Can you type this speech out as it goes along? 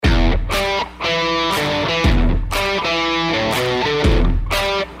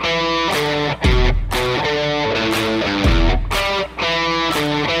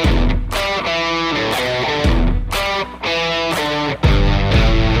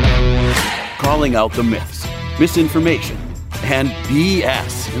calling out the myths, misinformation, and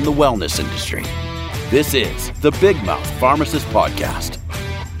BS in the wellness industry. This is the Big Mouth Pharmacist Podcast.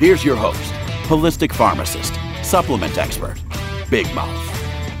 Here's your host, holistic pharmacist, supplement expert, Big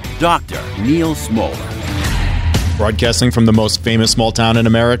Mouth, Dr. Neil Smoller. Broadcasting from the most famous small town in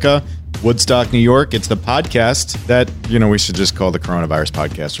America, Woodstock, New York. It's the podcast that, we should just call the coronavirus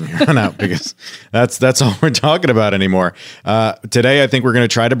podcast from here on out because that's all we're talking about anymore. Today, I think we're going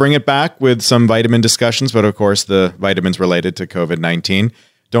to try to bring it back with some vitamin discussions, but of course, the vitamins related to COVID-19.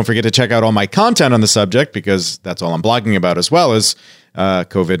 Don't forget to check out all my content on the subject because that's all I'm blogging about as well as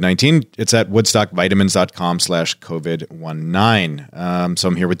COVID-19. It's at woodstockvitamins.com/COVID-19. So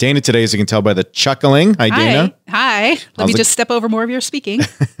I'm here with Dana today, as you can tell by the chuckling. Hi, Dana. Hi. Let me just step over more of your speaking.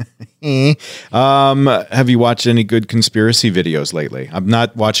 Have you watched any good conspiracy videos lately? I'm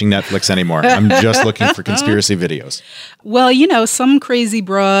not watching Netflix anymore. I'm just looking for conspiracy videos. Well, some crazy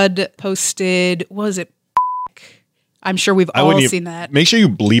broad posted, I'm sure we've all seen that. Make sure you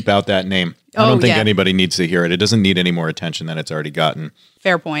bleep out that name. I don't think anybody needs to hear it. It doesn't need any more attention than it's already gotten.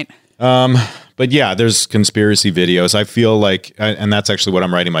 Fair point. But yeah, there's conspiracy videos. I feel like, and that's actually what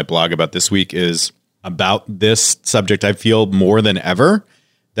I'm writing my blog about this week, is about this subject. I feel more than ever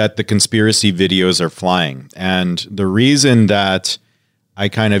that the conspiracy videos are flying. And the reason that I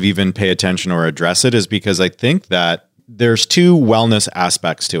kind of even pay attention or address it is because I think that there's two wellness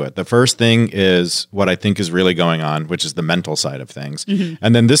aspects to it. The first thing is what I think is really going on, which is the mental side of things. Mm-hmm.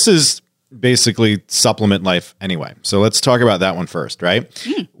 And then this is basically supplement life anyway. So let's talk about that one first, right?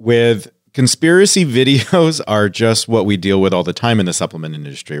 With conspiracy videos are just what we deal with all the time in the supplement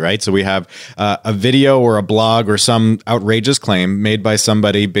industry, right? So we have a video or a blog or some outrageous claim made by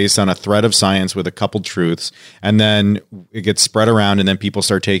somebody based on a thread of science with a couple truths, and then it gets spread around, and then people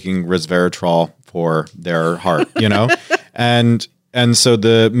start taking resveratrol for their heart, and so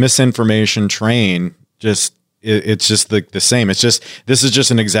the misinformation train it's just the same. It's just, this is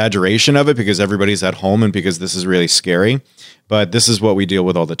just an exaggeration of it because everybody's at home and because this is really scary, but this is what we deal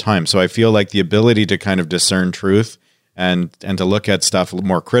with all the time. So I feel like the ability to kind of discern truth and to look at stuff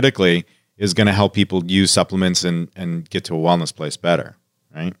more critically is going to help people use supplements and get to a wellness place better,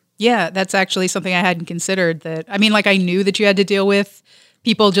 right? Yeah, that's actually something I hadn't considered. I knew that you had to deal with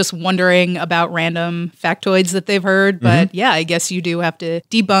people just wondering about random factoids that they've heard. But yeah, I guess you do have to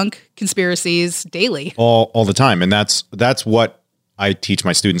debunk conspiracies daily. All the time. And that's what I teach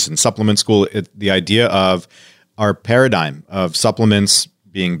my students in supplement school. The idea of our paradigm of supplements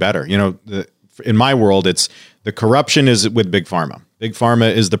being better. In my world, it's the corruption is with Big Pharma. Big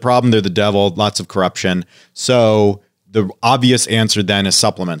Pharma is the problem. They're the devil, lots of corruption. So the obvious answer then is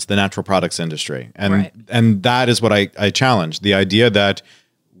supplements, the natural products industry. And that is what I challenge. The idea that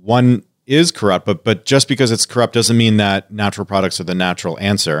one is corrupt, but just because it's corrupt doesn't mean that natural products are the natural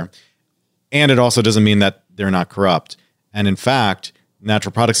answer. And it also doesn't mean that they're not corrupt. And in fact,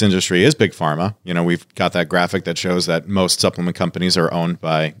 natural products industry is Big Pharma. We've got that graphic that shows that most supplement companies are owned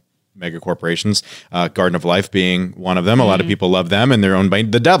by mega corporations, Garden of Life being one of them. A lot of people love them, and they're owned by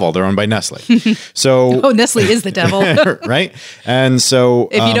the devil. They're owned by Nestle. So, Nestle is the devil, right? And so,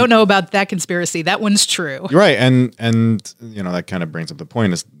 if you don't know about that conspiracy, that one's true, right? And that kind of brings up the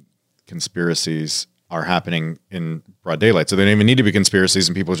point: is conspiracies are happening in broad daylight, so they don't even need to be conspiracies,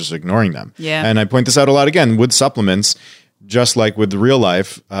 and people are just ignoring them. Yeah. And I point this out a lot again with supplements, just like with the real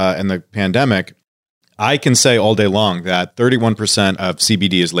life and the pandemic. I can say all day long that 31% of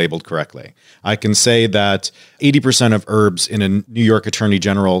CBD is labeled correctly. I can say that 80% of herbs in a New York Attorney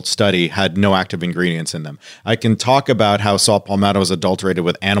General study had no active ingredients in them. I can talk about how saw palmetto is adulterated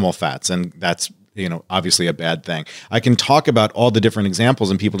with animal fats, and that's obviously a bad thing. I can talk about all the different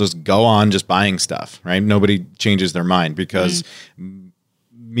examples, and people just go on just buying stuff, right? Nobody changes their mind because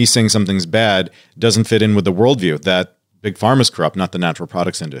me saying something's bad doesn't fit in with the worldview that Big Pharma's corrupt, not the natural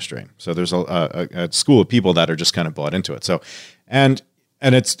products industry. So there's a school of people that are just kind of bought into it. So, and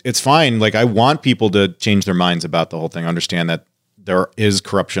it's fine. Like, I want people to change their minds about the whole thing, understand that there is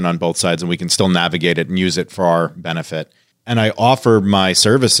corruption on both sides and we can still navigate it and use it for our benefit. And I offer my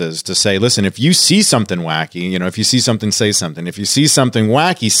services to say, listen, if you see something wacky, if you see something, say something. If you see something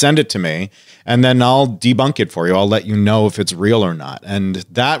wacky, send it to me, and then I'll debunk it for you. I'll let you know if it's real or not. And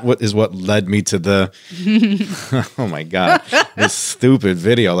that is what led me to the, oh my God, this stupid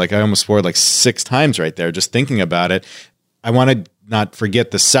video. Like, I almost swore like 6 times right there, just thinking about it. I want to not forget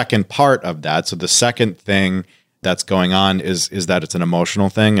the second part of that. So the second thing that's going on is that it's an emotional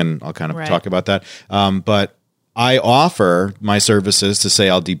thing, and I'll kind of talk about that. But I offer my services to say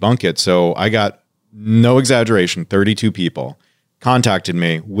I'll debunk it. So I got, no exaggeration, 32 people contacted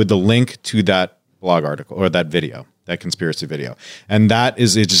me with the link to that blog article or that video. that conspiracy video. And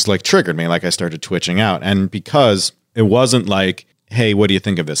it just like triggered me. Like I started twitching out. And because it wasn't like, hey, what do you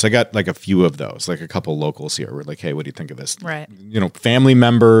think of this? I got like a few of those, like a couple locals here were like, hey, what do you think of this? Right. Family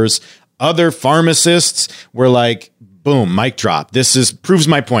members, other pharmacists were like, boom, mic drop. This proves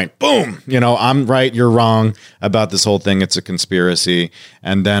my point. Boom. I'm right. You're wrong about this whole thing. It's a conspiracy.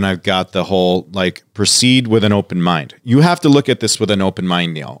 And then I've got the whole, like, proceed with an open mind. You have to look at this with an open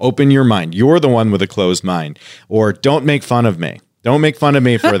mind, Neil. Open your mind. You're the one with a closed mind. Or don't make fun of me. Don't make fun of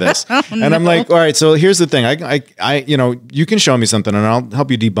me for this. And I'm like, all right, so here's the thing. I you can show me something and I'll help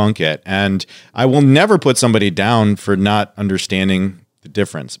you debunk it. And I will never put somebody down for not understanding the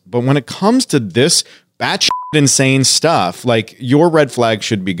difference. But when it comes to this batshit insane stuff, like, your red flag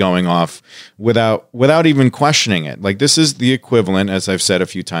should be going off without even questioning it. Like, this is the equivalent, as I've said a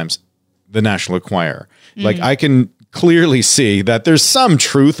few times, the National Enquirer. Like, I can clearly see that there's some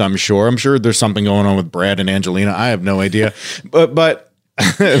truth. I'm sure there's something going on with Brad and Angelina. I have no idea, but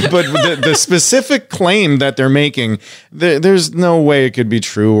the specific claim that they're making, there's no way it could be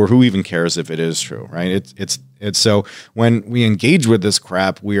true, or who even cares if it is true, right? It's so when we engage with this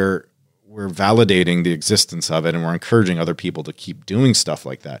crap, we're validating the existence of it, and we're encouraging other people to keep doing stuff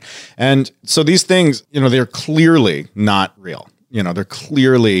like that. And so these things, they're clearly not real. They're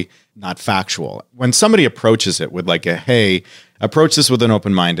clearly not factual. When somebody approaches it with like hey, approach this with an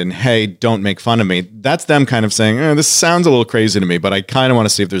open mind, and hey, don't make fun of me, that's them kind of saying, this sounds a little crazy to me, but I kind of want to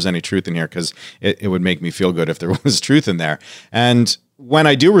see if there's any truth in here, because it would make me feel good if there was truth in there. And when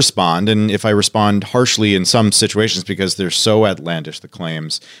I do respond, and if I respond harshly in some situations because they're so outlandish, the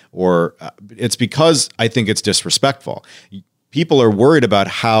claims, or it's because I think it's disrespectful. People are worried about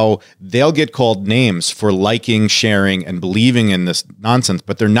how they'll get called names for liking, sharing, and believing in this nonsense,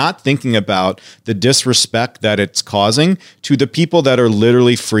 but they're not thinking about the disrespect that it's causing to the people that are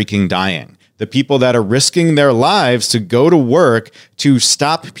literally freaking dying. The people that are risking their lives to go to work to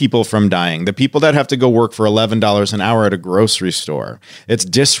stop people from dying. The people that have to go work for $11 an hour at a grocery store. It's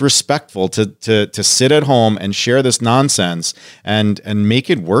disrespectful to sit at home and share this nonsense and make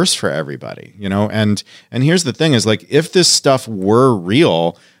it worse for everybody, And here's the thing is, like, if this stuff were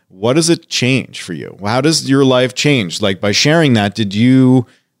real, what does it change for you? How does your life change? Like, by sharing that, did you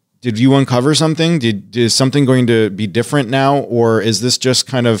uncover something? Is something going to be different now? Or is this just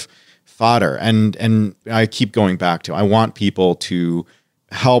kind of fodder? And I keep going back to, I want people to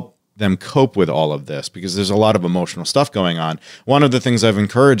help them cope with all of this, because there's a lot of emotional stuff going on. One of the things I've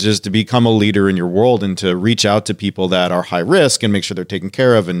encouraged is to become a leader in your world, and to reach out to people that are high risk and make sure they're taken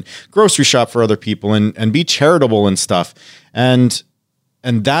care of, and grocery shop for other people, and be charitable and stuff. And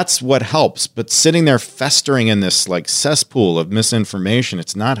that's what helps. But sitting there festering in this like cesspool of misinformation,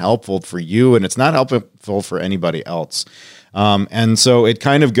 it's not helpful for you, and it's not helpful for anybody else. And so it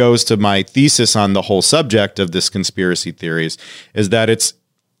kind of goes to my thesis on the whole subject of this conspiracy theories, is that it's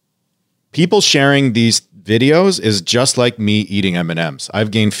people sharing these videos is just like me eating M&Ms.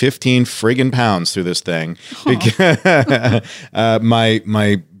 I've gained 15 friggin' pounds through this thing. Because,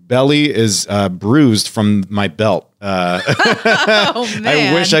 my belly is bruised from my belt. Oh,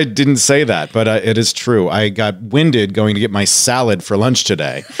 man. I wish I didn't say that, but it is true. I got winded going to get my salad for lunch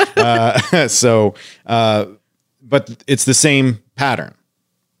today. But it's the same pattern.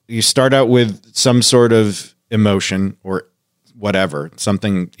 You start out with some sort of emotion or whatever,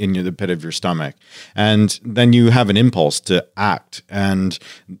 something in the pit of your stomach, and then you have an impulse to act, and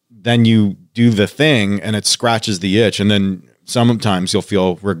then you do the thing, and it scratches the itch, and then sometimes you'll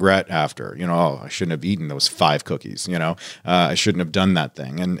feel regret after, I shouldn't have eaten those 5 cookies, I shouldn't have done that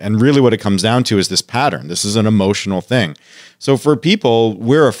thing. And really what it comes down to is this pattern. This is an emotional thing. So for people,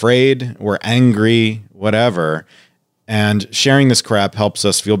 we're afraid, we're angry, whatever, and sharing this crap helps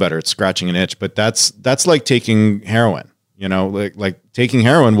us feel better. It's scratching an itch, but that's like taking heroin, like taking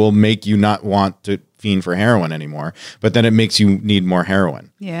heroin will make you not want to fiend for heroin anymore, but then it makes you need more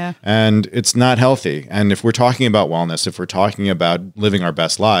heroin. Yeah. And it's not healthy. And if we're talking about wellness, if we're talking about living our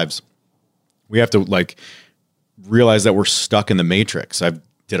best lives, we have to realize that we're stuck in the matrix. I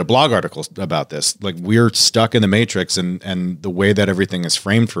did a blog article about this. Like, we're stuck in the matrix, and the way that everything is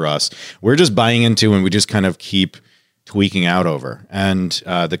framed for us, we're just buying into, and we just kind of keep tweaking out over. And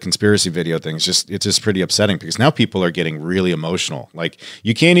the conspiracy video thing is it's just pretty upsetting, because now people are getting really emotional. Like,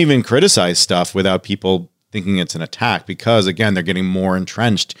 you can't even criticize stuff without people thinking it's an attack, because again, they're getting more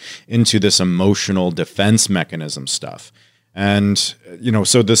entrenched into this emotional defense mechanism stuff. And,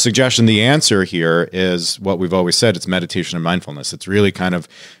 so the suggestion, the answer here is what we've always said. It's meditation and mindfulness. It's really kind of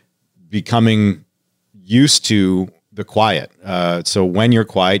becoming used to the quiet. So when you're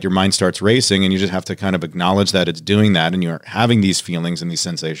quiet, your mind starts racing, and you just have to kind of acknowledge that it's doing that, and you're having these feelings and these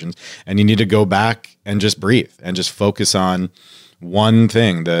sensations, and you need to go back and just breathe and just focus on one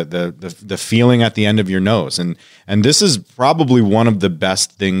thing, the feeling at the end of your nose. And this is probably one of the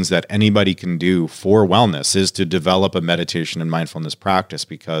best things that anybody can do for wellness, is to develop a meditation and mindfulness practice,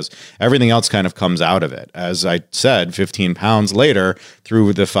 because everything else kind of comes out of it. As I said, 15 pounds later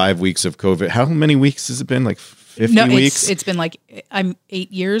through the 5 weeks of COVID. How many weeks has it been? Like 50 weeks? It's been like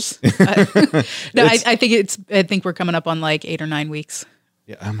 8 years. I think we're coming up on like 8 or 9 weeks.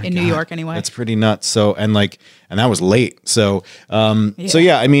 Yeah, oh my in God. New York anyway. That's pretty nuts. So, and that was late. So,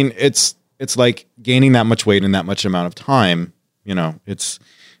 I mean, it's like gaining that much weight in that much amount of time, it's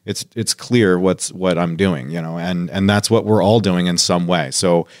clear what I'm doing, and that's what we're all doing in some way.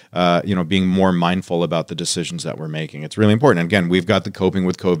 So, being more mindful about the decisions that we're making, it's really important. And again, we've got the Coping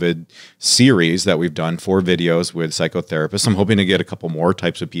with COVID series that we've done, 4 videos with psychotherapists. I'm hoping to get a couple more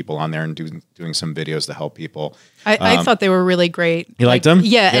types of people on there and doing some videos to help people. I thought they were really great. You liked them?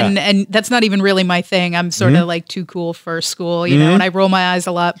 Yeah, and that's not even really my thing. I'm sort of like too cool for school, and I roll my eyes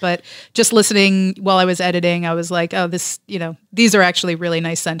a lot. But just listening while I was editing, I was like, oh, this, these are actually really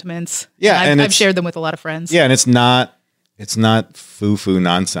nice sentiments. Yeah, and I've shared them with a lot of friends. Yeah, and it's not foo-foo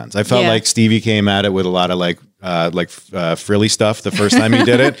nonsense. I felt like Stevie came at it with a lot of frilly stuff the first time he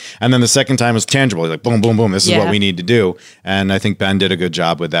did it, and then the second time was tangible. He's like, boom, boom, boom. This is what we need to do. And I think Ben did a good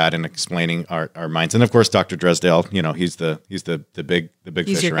job with that in explaining our minds. And of course, Dr. Drysdale, he's the big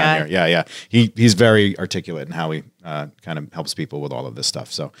fish around here. Yeah. He's very articulate in how he kind of helps people with all of this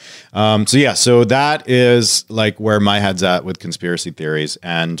stuff. So that is like where my head's at with conspiracy theories.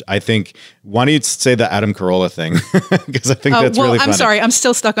 And I think, why don't you say the Adam Carolla thing? Because I think that's really funny. I'm sorry. I'm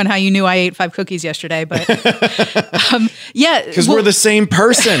still stuck on how you knew I ate 5 cookies yesterday, but because we're the same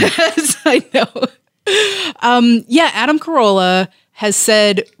person. I know. Adam Carolla has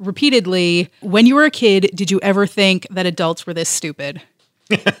said repeatedly, when you were a kid, did you ever think that adults were this stupid?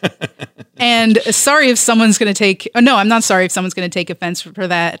 And sorry if someone's going to take, I'm not sorry if someone's going to take offense for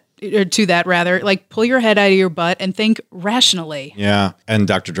that, or to that rather, like pull your head out of your butt and think rationally. Yeah. And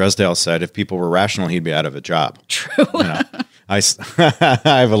Dr. Drysdale said if people were rational, he'd be out of a job. True. I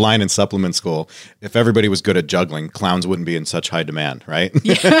have a line in supplement school. If everybody was good at juggling, clowns wouldn't be in such high demand, right?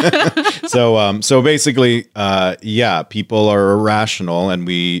 Yeah. So basically, people are irrational,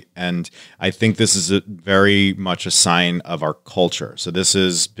 and I think this is very much a sign of our culture. So this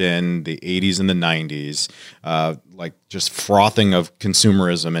has been the 80s and the 90s, like just frothing of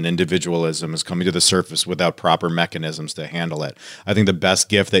consumerism and individualism is coming to the surface without proper mechanisms to handle it. I think the best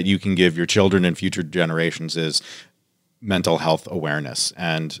gift that you can give your children and future generations is mental health awareness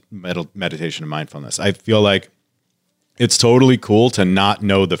and meditation and mindfulness. I feel like it's totally cool to not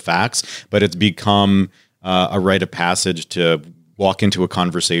know the facts, but it's become a rite of passage to walk into a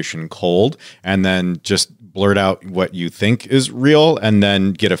conversation cold and then just blurt out what you think is real and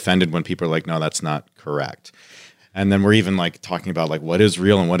then get offended when people are like, no, that's not correct. And then we're even like talking about like what is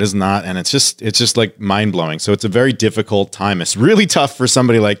real and what is not. And it's just like mind blowing. So it's a very difficult time. It's really tough for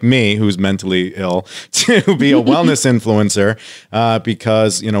somebody like me who's mentally ill to be a wellness influencer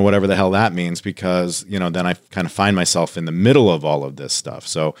because, whatever the hell that means, because, then I kind of find myself in the middle of all of this stuff.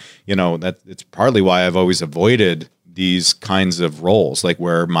 So, that it's partly why I've always avoided these kinds of roles, like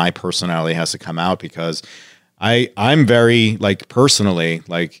where my personality has to come out, because I'm very like personally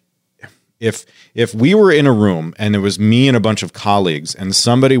like, If we were in a room and it was me and a bunch of colleagues and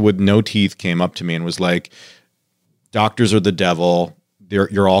somebody with no teeth came up to me and was like, doctors are the devil,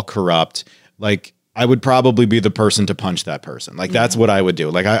 you're all corrupt, like I would probably be the person to punch that person. Like that's what I would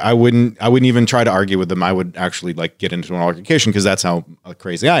do. Like I wouldn't even try to argue with them. I would actually like get into an altercation because that's how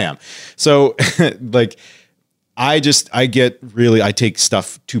crazy I am. So like I take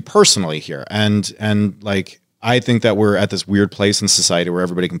stuff too personally here. And like, I think that we're at this weird place in society where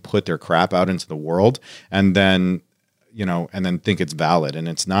everybody can put their crap out into the world and then, think it's valid, and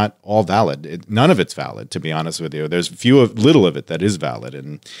it's not all valid. None of it's valid, to be honest with you. There's little of it that is valid.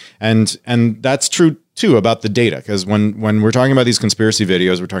 And that's true too about the data. Because when we're talking about these conspiracy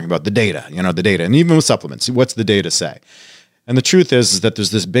videos, we're talking about the data, and even with supplements, what's the data say? And the truth is that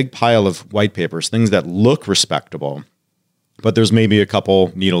there's this big pile of white papers, things that look respectable, but there's maybe a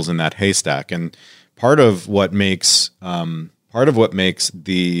couple needles in that haystack. And part of what makes the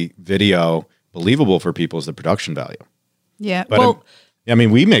video believable for people is the production value. Yeah. But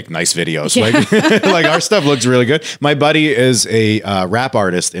we make nice videos. Yeah. Like our stuff looks really good. My buddy is a rap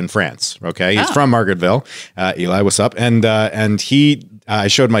artist in France. Okay. He's from Margaretville. Eli, what's up? And he I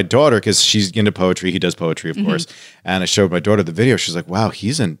showed my daughter, because she's into poetry. He does poetry, of course. And I showed my daughter the video. She's like, wow,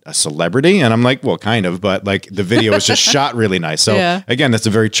 he's a celebrity. And I'm like, well, kind of, but like the video is just shot really nice. So again, that's a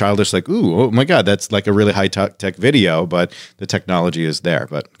very childish, like, ooh, oh my God, that's like a really high tech video, but the technology is there.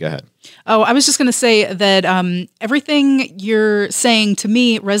 But go ahead. Oh, I was just going to say that everything you're saying to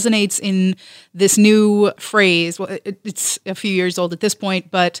me resonates in this new phrase. Well, it's a few years old at this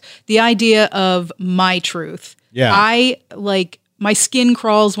point, but the idea of my truth. Yeah. My skin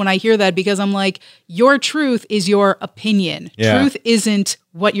crawls when I hear that, because I'm like, your truth is your opinion. Yeah. Truth isn't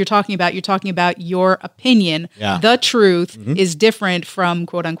what you're talking about. You're talking about your opinion. Yeah. The truth is different from,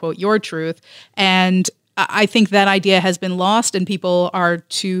 quote unquote, your truth. And I think that idea has been lost, and people are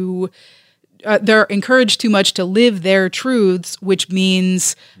they're encouraged too much to live their truths, which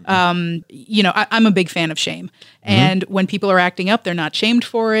means, I'm a big fan of shame. And when people are acting up, they're not shamed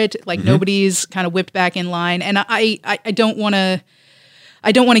for it. Like nobody's kind of whipped back in line. And I don't want to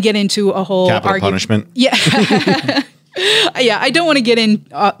get into a whole capital punishment. Yeah. Yeah, I don't want to get in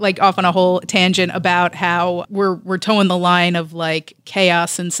off on a whole tangent about how we're towing the line of like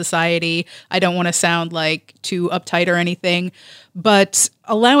chaos in society. I don't want to sound like too uptight or anything, but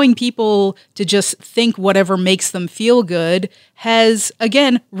allowing people to just think whatever makes them feel good has,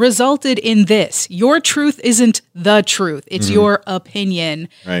 again, resulted in this. Your truth isn't the truth. It's your opinion.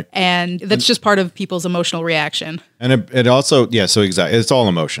 Right. And that's just part of people's emotional reaction. And it also, so exactly. It's all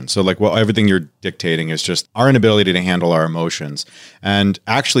emotion. So like, everything you're dictating is just our inability to handle our emotions. And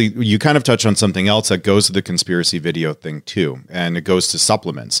actually, you kind of touch on something else that goes to the conspiracy video thing too. And it goes to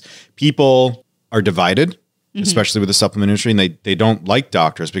supplements. People are divided, especially with the supplement industry, and they don't like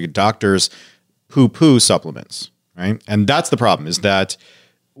doctors because doctors poo-poo supplements, right? And that's the problem, is that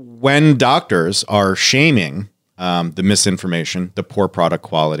when doctors are shaming the misinformation, the poor product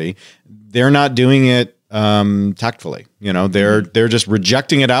quality, they're not doing it tactfully. They're just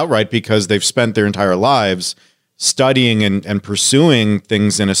rejecting it outright because they've spent their entire lives studying and pursuing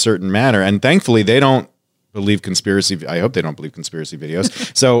things in a certain manner. And thankfully, they don't believe conspiracy. I hope they don't believe conspiracy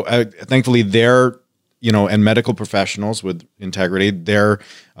videos. So thankfully, they're and medical professionals with integrity, their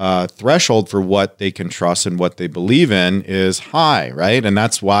threshold for what they can trust and what they believe in is high, right? And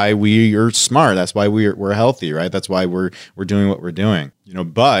that's why we are smart. That's why we're healthy, right? That's why we're doing what we're doing.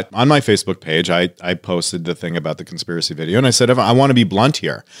 But on my Facebook page, I posted the thing about the conspiracy video, and I said, I want to be blunt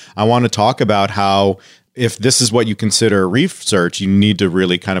here. I want to talk about how, if this is what you consider research, you need to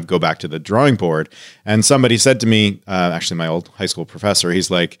really kind of go back to the drawing board. And somebody said to me, actually my old high school professor,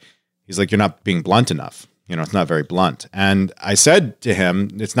 he's like, you're not being blunt enough. It's not very blunt. And I said to him,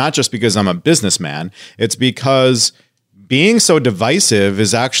 it's not just because I'm a businessman. It's because being so divisive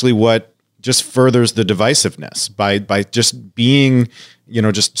is actually what just furthers the divisiveness by just being,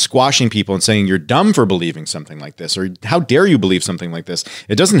 just squashing people and saying you're dumb for believing something like this, or how dare you believe something like this.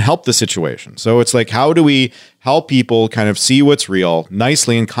 It doesn't help the situation. So it's like, how do we help people kind of see what's real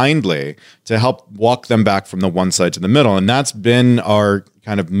nicely and kindly to help walk them back from the one side to the middle? And that's been our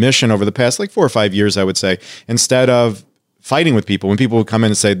kind of mission over the past 4 or 5 years, I would say, instead of fighting with people. When people would come in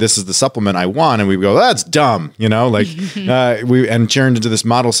and say, this is the supplement I want, and we would go, that's dumb, we turned into this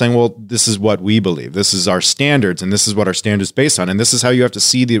model saying, well, this is what we believe. This is our standards, and this is what our standards based on. And this is how you have to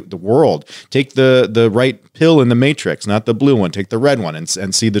see the world. Take the right pill in the matrix, not the blue one. Take the red one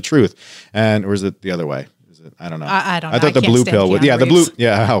and see the truth. Or is it the other way? I don't know. I don't know. I thought the blue pill was, the blue.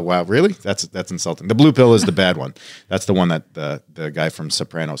 Yeah. Oh, wow. Really? That's insulting. The blue pill is the bad one. That's the one that the guy from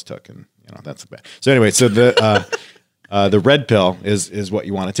Sopranos took. And that's the bad. So anyway, so the red pill is what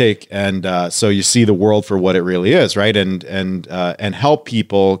you want to take. And so you see the world for what it really is. Right. And help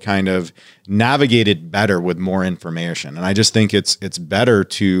people kind of navigate it better with more information. And I just think it's better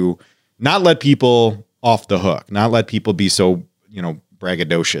to not let people off the hook, not let people be so,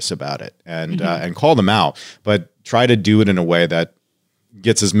 braggadocious about it and call them out, but try to do it in a way that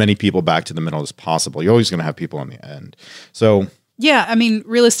gets as many people back to the middle as possible. You're always going to have people on the end. So yeah, I mean,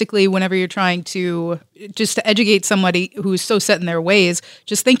 realistically, whenever you're trying to educate somebody who's so set in their ways,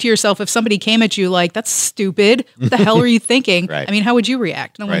 just think to yourself, if somebody came at you like, that's stupid, what the hell are you thinking? Right. I mean, how would you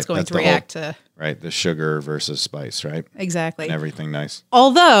react? No one's going to react to... Right, the sugar versus spice, right? Exactly. And everything nice.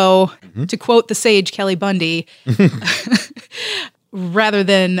 Although, to quote the sage Kelly Bundy... rather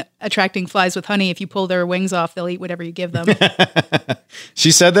than attracting flies with honey, if you pull their wings off, they'll eat whatever you give them.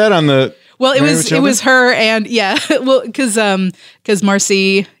 She said that on the... Well, it was her, and because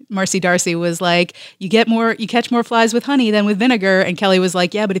Marcy Darcy was like, you catch more flies with honey than with vinegar, and Kelly was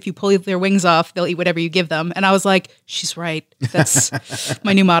like, yeah, but if you pull their wings off, they'll eat whatever you give them. And I was like, she's right. That's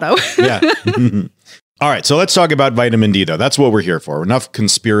my new motto. Yeah. All right, so let's talk about vitamin D, though. That's what we're here for. Enough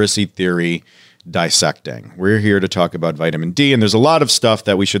conspiracy theory dissecting. We're here to talk about vitamin D, and there's a lot of stuff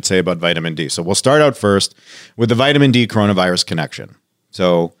that we should say about vitamin D. So we'll start out first with the vitamin D coronavirus connection.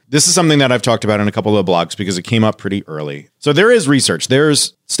 So this is something that I've talked about in a couple of blogs because it came up pretty early. So there is research.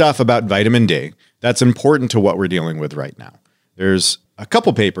 There's stuff about vitamin D that's important to what we're dealing with right now. There's a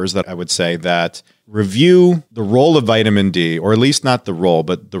couple papers that I would say that review the role of vitamin D, or at least not the role,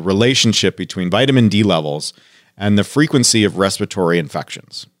 but the relationship between vitamin D levels and the frequency of respiratory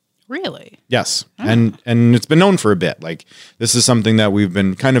infections. Really? Yes. Oh. And it's been known for a bit. Like, this is something that we've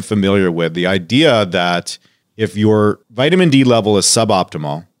been kind of familiar with. The idea that if your vitamin D level is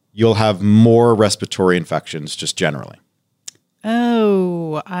suboptimal, you'll have more respiratory infections just generally.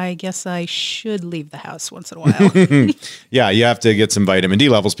 Oh, I guess I should leave the house once in a while. Yeah, you have to get some vitamin D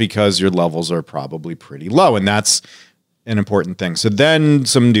levels because your levels are probably pretty low. And that's an important thing. So then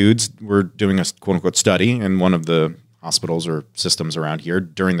some dudes were doing a quote unquote study in one of the hospitals or systems around here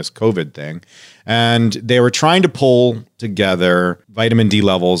during this COVID thing. And they were trying to pull together vitamin D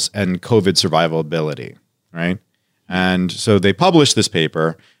levels and COVID survivability, right? And so they published this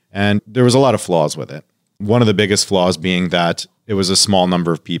paper, and there was a lot of flaws with it. One of the biggest flaws being that it was a small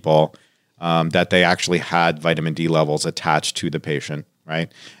number of people that they actually had vitamin D levels attached to the patient,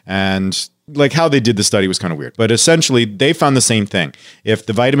 right? And like how they did the study was kind of weird. But essentially, they found the same thing. If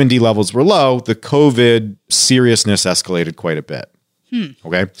the vitamin D levels were low, the COVID seriousness escalated quite a bit.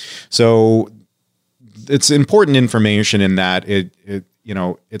 Okay? So it's important information in that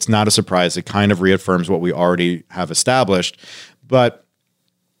it's not a surprise. It kind of reaffirms what we already have established. But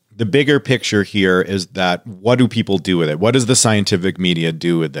the bigger picture here is that what do people do with it? What does the scientific media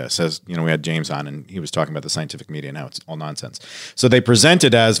do with this? As we had James on and he was talking about the scientific media. Now it's all nonsense. So they present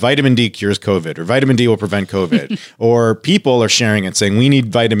it as vitamin D cures COVID, or vitamin D will prevent COVID, or people are sharing it saying we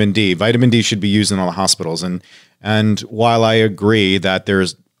need vitamin D. Vitamin D should be used in all the hospitals. And while I agree that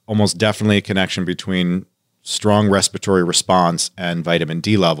there's almost definitely a connection between strong respiratory response and vitamin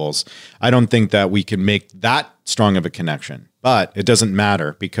D levels, I don't think that we can make that strong of a connection. But it doesn't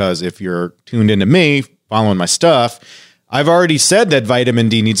matter, because if you're tuned into me, following my stuff, I've already said that vitamin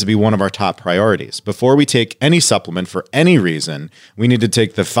D needs to be one of our top priorities. Before we take any supplement for any reason, we need to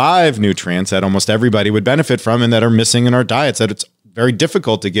take the 5 nutrients that almost everybody would benefit from and that are missing in our diets, that it's very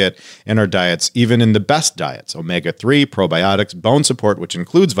difficult to get in our diets, even in the best diets: omega-3, probiotics, bone support, which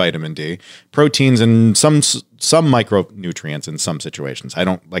includes vitamin D, proteins, and some micronutrients in some situations. I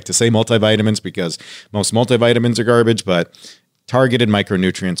don't like to say multivitamins because most multivitamins are garbage, but targeted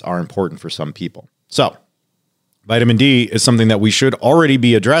micronutrients are important for some people. So vitamin D is something that we should already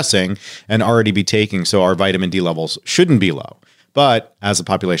be addressing and already be taking, so our vitamin D levels shouldn't be low. But as a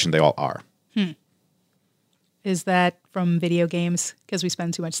population, they all are. Is that from video games because we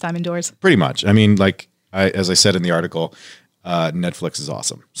spend too much time indoors? Pretty much. I mean, as I said in the article, Netflix is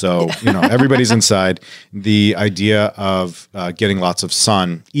awesome. So, everybody's inside. The idea of getting lots of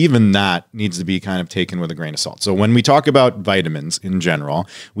sun, even that needs to be kind of taken with a grain of salt. So when we talk about vitamins in general,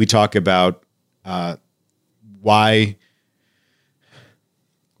 we talk about what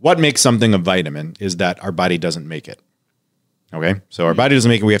makes something a vitamin is that our body doesn't make it. Okay? So our body doesn't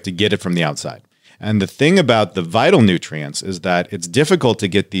make it. We have to get it from the outside. And the thing about the vital nutrients is that it's difficult to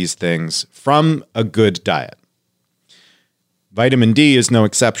get these things from a good diet. Vitamin D is no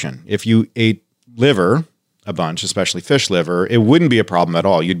exception. If you ate liver a bunch, especially fish liver, it wouldn't be a problem at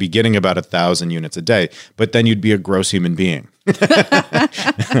all. You'd be getting about 1,000 units a day, but then you'd be a gross human being.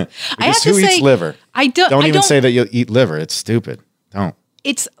 Because who eats liver? Don't even say that you'll eat liver. It's stupid. Don't.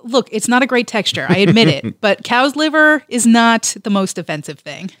 It's not a great texture. I admit it, but cow's liver is not the most offensive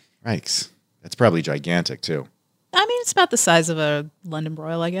thing. Right. That's probably gigantic too. I mean, it's about the size of a London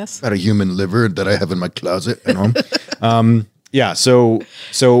broil, I guess. About a human liver that I have in my closet at home. Yeah. So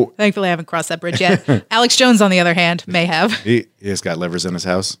thankfully, I haven't crossed that bridge yet. Alex Jones, on the other hand, may have. He's got livers in his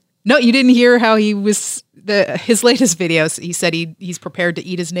house. No, you didn't hear how he was his latest videos. He said he's prepared to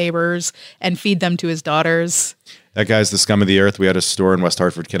eat his neighbors and feed them to his daughters. That guy's the scum of the earth. We had a store in West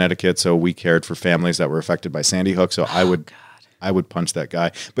Hartford, Connecticut, so we cared for families that were affected by Sandy Hook. So I would punch that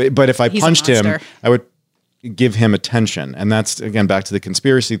guy. But if I punched him, I would give him attention. And that's, again, back to the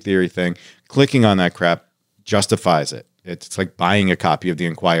conspiracy theory thing. Clicking on that crap justifies it. It's like buying a copy of the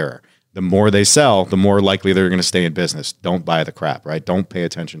Inquirer. The more they sell, the more likely they're going to stay in business. Don't buy the crap, right? Don't pay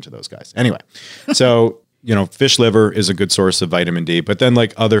attention to those guys. Anyway, so, fish liver is a good source of vitamin D. But then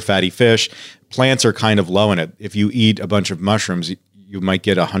like other fatty fish, plants are kind of low in it. If you eat a bunch of mushrooms, you might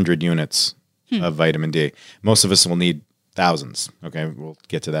get 100 units of vitamin D. Most of us will need thousands. Okay, we'll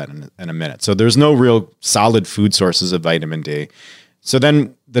get to that in a minute. So there's no real solid food sources of vitamin D. So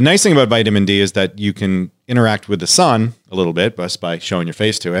then the nice thing about vitamin D is that you can interact with the sun a little bit just by showing your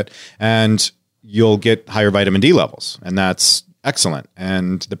face to it. And you'll get higher vitamin D levels, and that's excellent.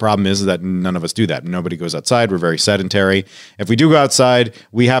 And the problem is that none of us do that. Nobody goes outside. We're very sedentary. If we do go outside,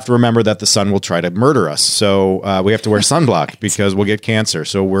 we have to remember that the sun will try to murder us. So we have to wear sunblock because we'll get cancer.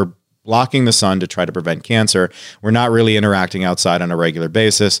 So we're blocking the sun to try to prevent cancer. We're not really interacting outside on a regular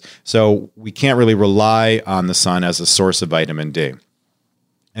basis. So we can't really rely on the sun as a source of vitamin D.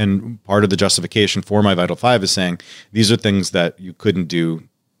 And part of the justification for my Vital 5 is saying these are things that you couldn't do,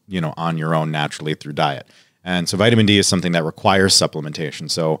 on your own naturally through diet. And so vitamin D is something that requires supplementation.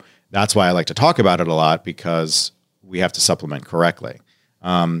 So that's why I like to talk about it a lot, because we have to supplement correctly.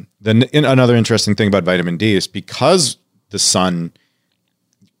 Then another interesting thing about vitamin D is because the sun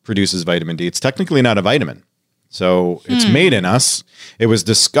produces vitamin D, it's technically not a vitamin. So it's made in us. It was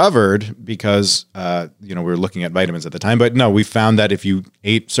discovered because, we were looking at vitamins at the time. But no, we found that if you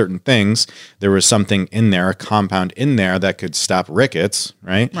ate certain things, there was something in there, a compound in there that could stop rickets,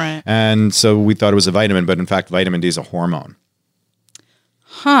 right? Right. And so we thought it was a vitamin, but in fact, vitamin D is a hormone.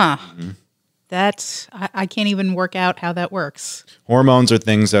 Huh. Mm-hmm. That's, I can't even work out how that works. Hormones are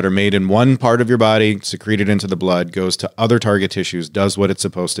things that are made in one part of your body, secreted into the blood, goes to other target tissues, does what it's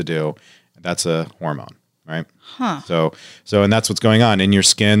supposed to do. That's a hormone. Right. Huh. So, and that's what's going on in your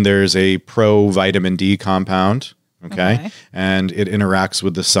skin. There's a pro-vitamin D compound. Okay. And it interacts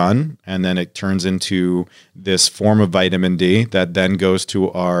with the sun, and then it turns into this form of vitamin D that then goes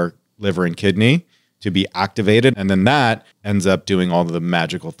to our liver and kidney to be activated. And then that ends up doing all of the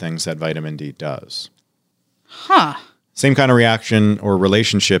magical things that vitamin D does. Huh. Same kind of reaction or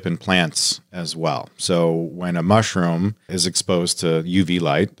relationship in plants as well. So when a mushroom is exposed to UV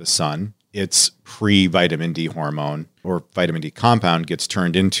light, the sun, its pre-vitamin D hormone or vitamin D compound gets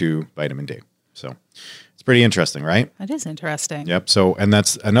turned into vitamin D. So it's pretty interesting, right? That is interesting. Yep. So, and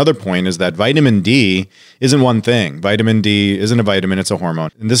that's another point, is that vitamin D isn't one thing. Vitamin D isn't a vitamin, it's a hormone.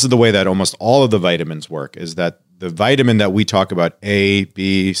 And this is the way that almost all of the vitamins work, is that the vitamin that we talk about, A,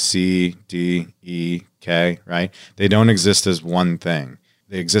 B, C, D, E, K, right? They don't exist as one thing.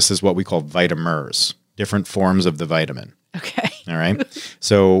 They exist as what we call vitamers, different forms of the vitamin. Okay. All right.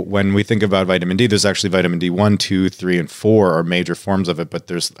 So when we think about vitamin D, there's actually vitamin D1, 2, 3, and 4 are major forms of it.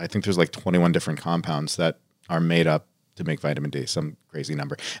 But I think there's like 21 different compounds that are made up to make vitamin D, some crazy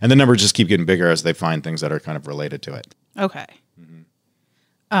number. And the numbers just keep getting bigger as they find things that are kind of related to it. Okay.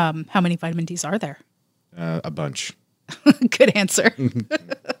 Mm-hmm. How many vitamin Ds are there? A bunch. Good answer.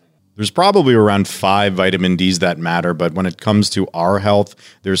 There's probably around 5 vitamin Ds that matter, but when it comes to our health,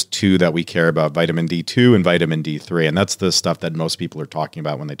 there's 2 that we care about, vitamin D2 and vitamin D3. And that's the stuff that most people are talking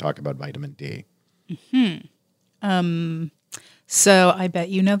about when they talk about vitamin D. So I bet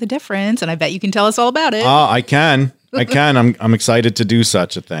you know the difference, and I bet you can tell us all about it. I can. I'm excited to do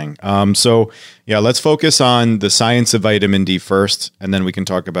such a thing. So let's focus on the science of vitamin D first, and then we can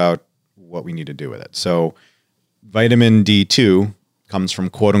talk about what we need to do with it. So vitamin D2 comes from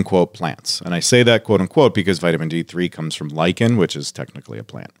quote unquote plants. And I say that quote unquote because vitamin D3 comes from lichen, which is technically a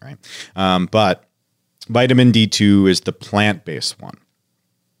plant, right? But vitamin D2 is the plant-based one.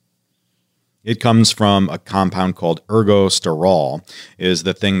 It comes from a compound called ergosterol, is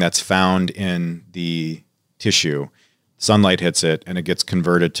the thing that's found in the tissue. Sunlight hits it and it gets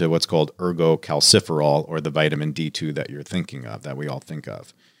converted to what's called ergocalciferol, or the vitamin D2 that you're thinking of, that we all think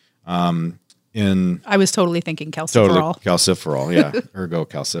of. I was totally thinking calciferol. Totally, calciferol, yeah.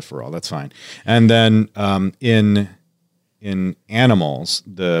 Ergocalciferol, that's fine. And then in animals,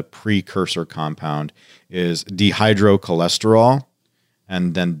 the precursor compound is dehydrocholesterol,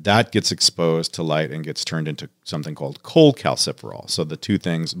 and then that gets exposed to light and gets turned into something called cholecalciferol. So the two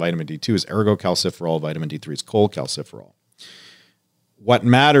things, vitamin D2 is ergocalciferol, vitamin D3 is cholecalciferol. What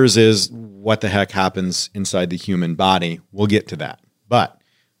matters is what the heck happens inside the human body. We'll get to that. But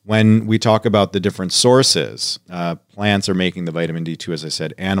when we talk about the different sources, plants are making the vitamin D2, as I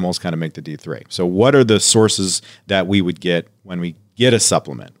said, animals kind of make the D3. So what are the sources that we would get when we get a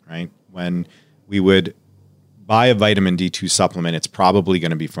supplement, right? When we would buy a vitamin D2 supplement, it's probably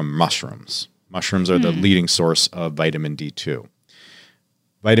going to be from mushrooms. Mushrooms are the leading source of vitamin D2.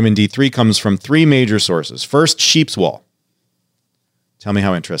 Vitamin D3 comes from 3 major sources. First, sheep's wool. Tell me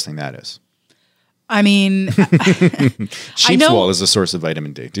how interesting that is. I mean, sheep's wool is a source of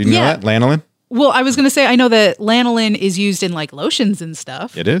vitamin D. Do you know that? Lanolin? Well, I was going to say, I know that lanolin is used in like lotions and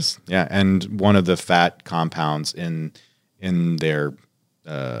stuff. It is, yeah. And one of the fat compounds in their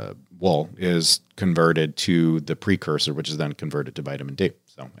wool is converted to the precursor, which is then converted to vitamin D.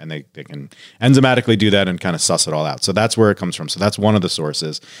 So, and they can enzymatically do that and kind of suss it all out. So that's where it comes from. So that's one of the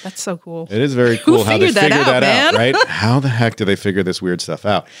sources. That's so cool. It is very cool how they figured that out, right? How the heck do they figure this weird stuff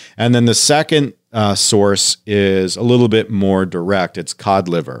out? And then the second source is a little bit more direct. It's cod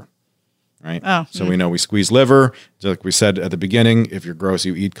liver. right? Oh, so we know we squeeze liver. Just like we said at the beginning, if you're gross,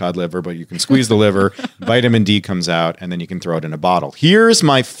 you eat cod liver, but you can squeeze the liver, vitamin D comes out, and then you can throw it in a bottle. Here's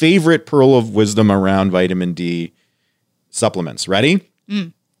my favorite pearl of wisdom around vitamin D supplements. Ready?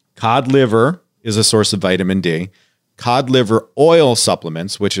 Cod liver is a source of vitamin D. Cod liver oil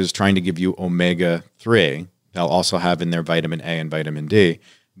supplements, which is trying to give you omega-3, they'll also have in there vitamin A and vitamin D.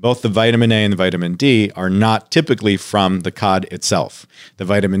 Both the vitamin A and the vitamin D are not typically from the cod itself. The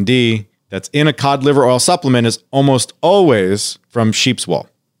vitamin D that's in a cod liver oil supplement is almost always from sheep's wool,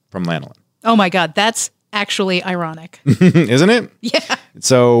 from lanolin. Oh my God, that's actually ironic. Isn't it? Yeah.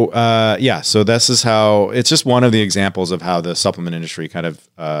 So, so this is how, it's just one of the examples of how the supplement industry kind of,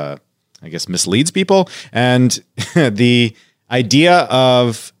 I guess, misleads people. And the idea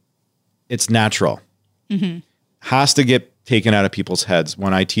of it's natural has to get taken out of people's heads.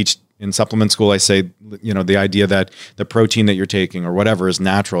 When I teach in supplement school, I say, the idea that the protein that you're taking or whatever is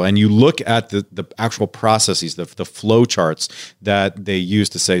natural. And you look at the actual processes, the flow charts that they use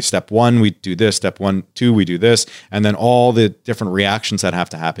to say, step 1, we do this, step 1, 2, we do this, and then all the different reactions that have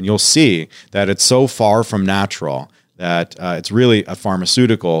to happen. You'll see that it's so far from natural that it's really a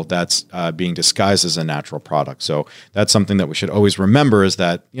pharmaceutical that's being disguised as a natural product. So that's something that we should always remember, is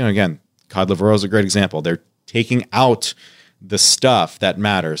that, again, cod liver oil is a great example. They're taking out the stuff that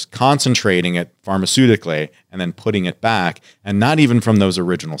matters, concentrating it pharmaceutically, and then putting it back, and not even from those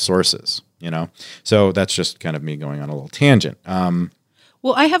original sources, So that's just kind of me going on a little tangent.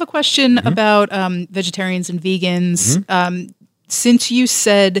 Well, I have a question about vegetarians and vegans. Since you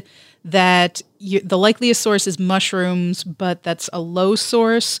said that the likeliest source is mushrooms, but that's a low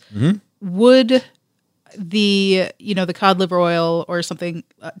source, would the cod liver oil or something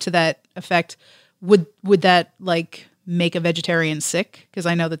to that effect, would that make a vegetarian sick? Because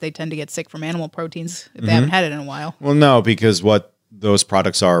I know that they tend to get sick from animal proteins if they haven't had it in a while. Well, no, because what those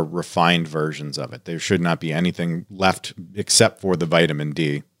products are refined versions of it. There should not be anything left except for the vitamin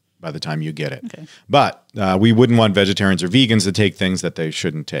D by the time you get it. Okay. But we wouldn't want vegetarians or vegans to take things that they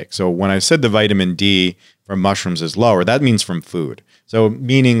shouldn't take. So when I said the vitamin D from mushrooms is lower, that means from food. So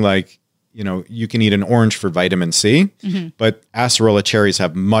meaning you can eat an orange for vitamin C, but acerola cherries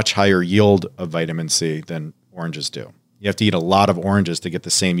have much higher yield of vitamin C than oranges do. You have to eat a lot of oranges to get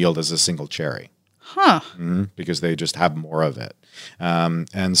the same yield as a single cherry. Because they just have more of it.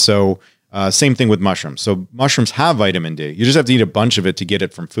 And so same thing with mushrooms. So mushrooms have vitamin D. You just have to eat a bunch of it to get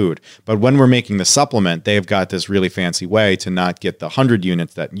it from food. But when we're making the supplement, they've got this really fancy way to not get the 100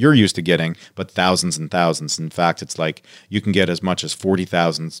 units that you're used to getting, but thousands and thousands. In fact, it's like you can get as much as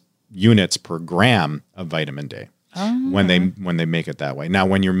 40,000 units per gram of vitamin D when they make it that way. Now,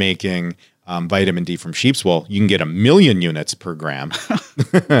 when you're making vitamin D from sheep's wool, you can get 1 million units per gram.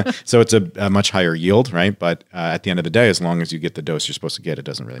 So it's a much higher yield, right? But at the end of the day, as long as you get the dose you're supposed to get, it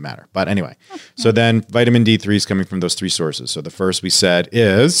doesn't really matter. But anyway, so then vitamin D3 is coming from those 3 sources. So the first we said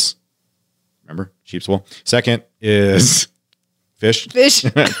is, remember, sheep's wool. Second is fish.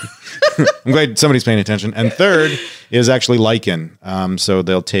 I'm glad somebody's paying attention. And third is actually lichen. So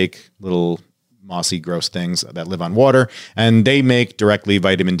they'll take little mossy, gross things that live on water, and they make directly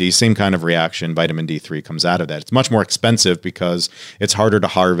vitamin D, same kind of reaction. Vitamin D3 comes out of that. It's much more expensive because it's harder to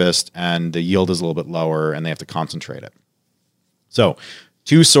harvest and the yield is a little bit lower and they have to concentrate it. So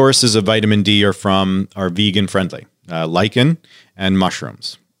 2 sources of vitamin D are vegan friendly, lichen and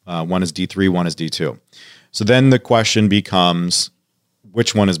mushrooms. One is D3, one is D2. So then the question becomes,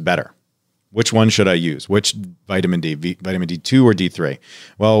 which one is better? Which one should I use? Which vitamin D, vitamin D2 or D3?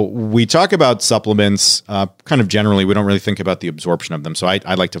 Well, we talk about supplements kind of generally. We don't really think about the absorption of them. So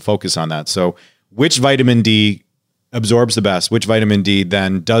I like to focus on that. So which vitamin D absorbs the best? Which vitamin D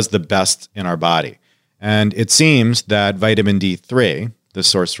then does the best in our body? And it seems that vitamin D3, the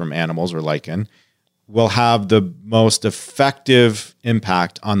source from animals or lichen, will have the most effective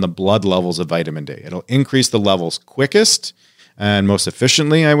impact on the blood levels of vitamin D. It'll increase the levels quickest and most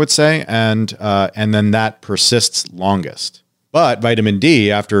efficiently, I would say, and then that persists longest. But vitamin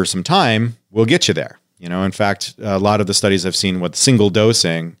D, after some time, will get you there. In fact, a lot of the studies I've seen with single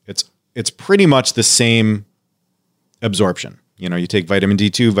dosing, it's pretty much the same absorption. You take vitamin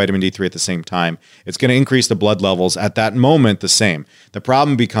D2, vitamin D3 at the same time. It's going to increase the blood levels at that moment the same. The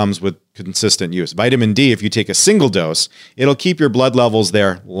problem becomes with consistent use. Vitamin D, if you take a single dose, it'll keep your blood levels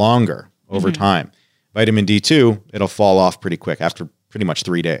there longer over time. Vitamin D2, it'll fall off pretty quick after pretty much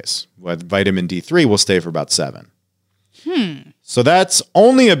 3 days. With vitamin D3 will stay for about 7. So that's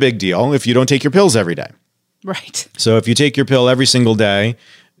only a big deal if you don't take your pills every day. Right. So if you take your pill every single day,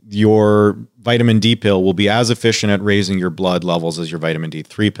 your vitamin D pill will be as efficient at raising your blood levels as your vitamin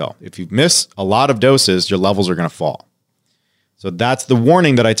D3 pill. If you miss a lot of doses, your levels are going to fall. So that's the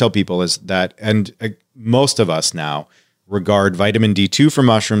warning that I tell people is that, and most of us now regard vitamin D2 from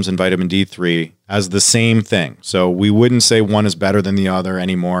mushrooms and vitamin D3 as the same thing. So we wouldn't say one is better than the other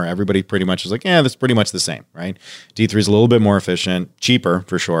anymore. Everybody pretty much is like, yeah, that's pretty much the same, right? D3 is a little bit more efficient, cheaper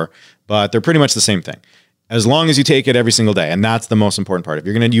for sure, but they're pretty much the same thing. As long as you take it every single day. And that's the most important part. If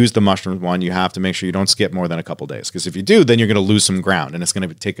you're going to use the mushroom one, you have to make sure you don't skip more than a couple days. Because if you do, then you're going to lose some ground and it's going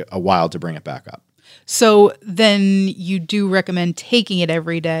to take a while to bring it back up. So then you do recommend taking it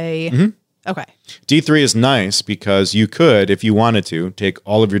every day. Mm-hmm. Okay. D3 is nice because you could, if you wanted to, take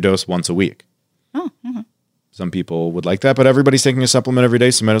all of your dose once a week. Oh, mm-hmm. Some people would like that, but everybody's taking a supplement every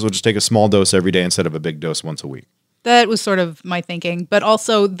day, so you might as well just take a small dose every day instead of a big dose once a week. That was sort of my thinking. But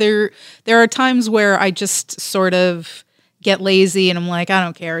also there are times where I just sort of get lazy and I'm like, I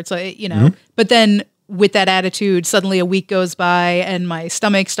don't care. It's like, but then with that attitude, suddenly a week goes by and my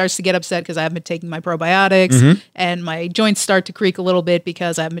stomach starts to get upset because I haven't been taking my probiotics and my joints start to creak a little bit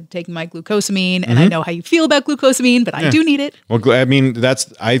because I haven't been taking my glucosamine. And I know how you feel about glucosamine, but I do need it. Well, I mean,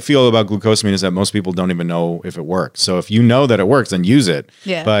 I feel about glucosamine is that most people don't even know if it works. So if you know that it works, then use it.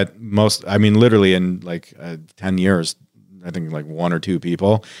 Yeah. But literally in 10 years, I think like 1 or 2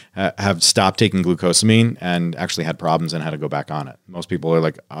 people have stopped taking glucosamine and actually had problems and had to go back on it. Most people are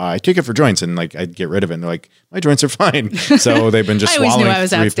like, I take it for joints and like I get rid of it. And they're like, my joints are fine. So they've been just swallowing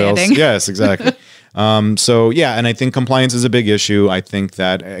 3 pills. Yes, exactly. And I think compliance is a big issue. I think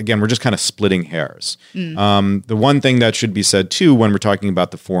that, again, we're just kind of splitting hairs. The one thing that should be said too, when we're talking about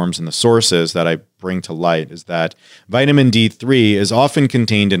the forms and the sources that I bring to light is that vitamin D3 is often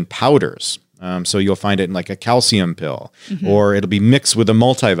contained in powders. So you'll find it in like a calcium pill, or it'll be mixed with a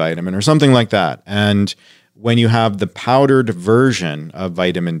multivitamin or something like that. And when you have the powdered version of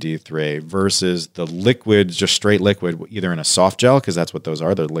vitamin D3 versus the liquid, just straight liquid, either in a soft gel, because that's what those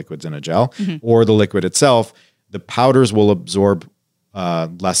are, they're liquids in a gel, or the liquid itself, the powders will absorb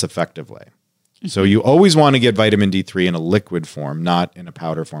less effectively. So you always want to get vitamin D3 in a liquid form, not in a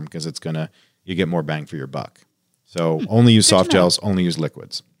powder form, because you get more bang for your buck. So only use soft gels, only use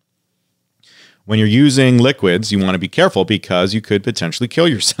liquids. When you're using liquids, you want to be careful because you could potentially kill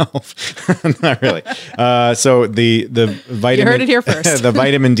yourself. Not really. So the vitamin, you heard it here first. The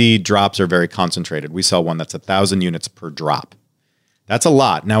vitamin D drops are very concentrated. We sell one that's 1,000 units per drop. That's a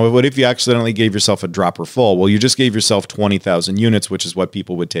lot. Now, what if you accidentally gave yourself a dropper full? Well, you just gave yourself 20,000 units, which is what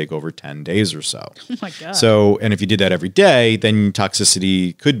people would take over 10 days or so. Oh my God. So, and if you did that every day, then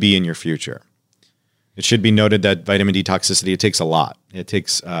toxicity could be in your future. It should be noted that vitamin D toxicity, it takes a lot. It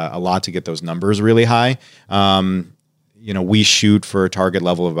takes a lot to get those numbers really high. We shoot for a target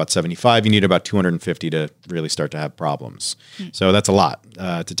level of about 75. You need about 250 to really start to have problems. So that's a lot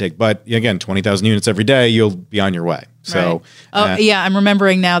to take. But again, 20,000 units every day, you'll be on your way. So, I'm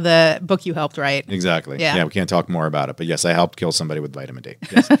remembering now the book you helped write. Exactly. Yeah, we can't talk more about it. But yes, I helped kill somebody with vitamin D.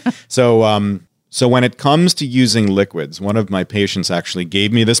 Yes. So when it comes to using liquids, one of my patients actually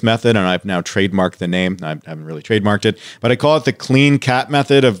gave me this method, and I've now trademarked the name. I haven't really trademarked it, but I call it the clean cat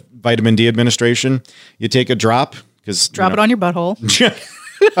method of vitamin D administration. You take a drop. Drop it on your butthole.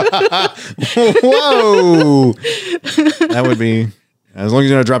 Whoa! That would be, as long as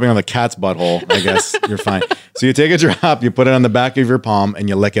you're not dropping on the cat's butthole, I guess you're fine. So you take a drop, you put it on the back of your palm, and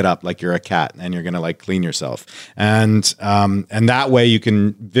you lick it up like you're a cat, and you're gonna clean yourself. And that way you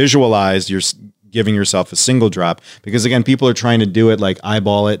can visualize you're giving yourself a single drop, because again, people are trying to do it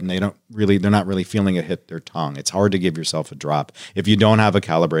eyeball it, and they're not really feeling it hit their tongue. It's hard to give yourself a drop if you don't have a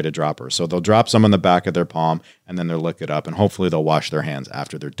calibrated dropper. So they'll drop some on the back of their palm, and then they'll lick it up, and hopefully they'll wash their hands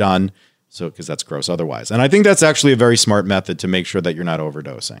after they're done. So, because that's gross otherwise. And I think that's actually a very smart method to make sure that you're not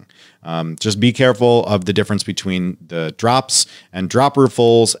overdosing. Just be careful of the difference between the drops and dropper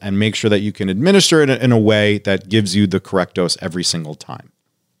fulls, and make sure that you can administer it in a way that gives you the correct dose every single time.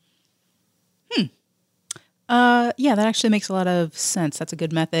 Yeah, that actually makes a lot of sense. That's a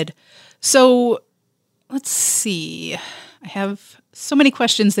good method. So let's see. I have so many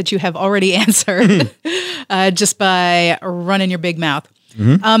questions that you have already answered just by running your big mouth.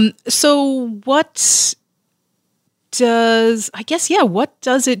 So what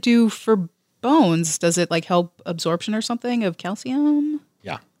does it do for bones? Does it help absorption or something of calcium?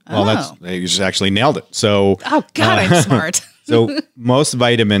 Yeah. Well, you just actually nailed it. So, oh God, I'm smart. So most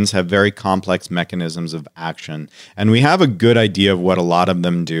vitamins have very complex mechanisms of action, and we have a good idea of what a lot of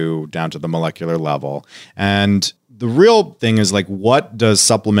them do down to the molecular level. And the real thing is what does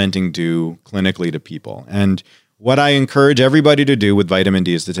supplementing do clinically to people? And what I encourage everybody to do with vitamin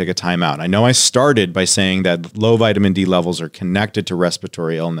D is to take a time out. I know I started by saying that low vitamin D levels are connected to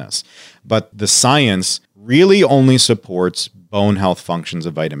respiratory illness, but the science really only supports bone health functions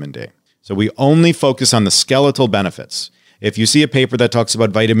of vitamin D. So we only focus on the skeletal benefits. if you see a paper that talks about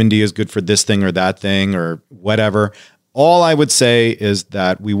vitamin D is good for this thing or that thing or whatever, all I would say is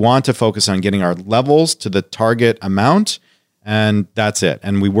that we want to focus on getting our levels to the target amount, and that's it.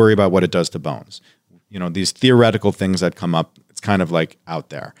 And we worry about what it does to bones. These theoretical things that come up, it's kind of like out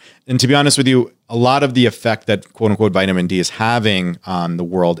there. And to be honest with you, a lot of the effect that quote unquote vitamin D is having on the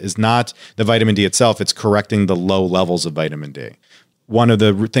world is not the vitamin D itself. It's correcting the low levels of vitamin D. One of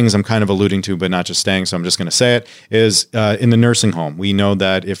the things I'm kind of alluding to, but not just saying, so I'm just going to say it, is in the nursing home. We know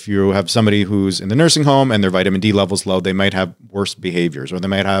that if you have somebody who's in the nursing home and their vitamin D level's low, they might have worse behaviors, or they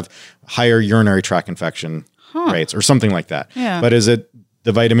might have higher urinary tract infection rates or something like that. Yeah. But is it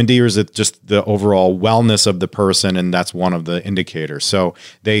the vitamin D, or is it just the overall wellness of the person? And that's one of the indicators. So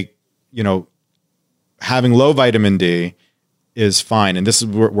they, having low vitamin D is fine. And this is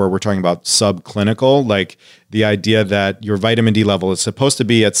where we're talking about subclinical, like the idea that your vitamin D level is supposed to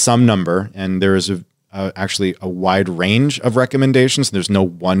be at some number. And there is actually a wide range of recommendations. There's no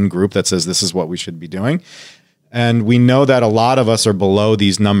one group that says this is what we should be doing. And we know that a lot of us are below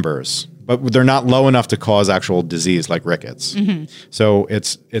these numbers, but they're not low enough to cause actual disease like rickets. Mm-hmm. So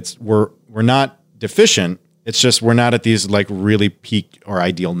we're not deficient. It's just we're not at these like really peak or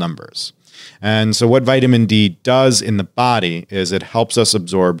ideal numbers. And so what vitamin D does in the body is it helps us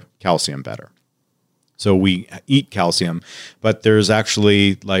absorb calcium better. So we eat calcium, but there's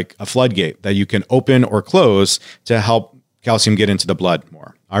actually like a floodgate that you can open or close to help calcium get into the blood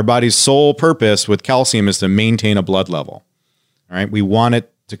more. Our body's sole purpose with calcium is to maintain a blood level. All right. We want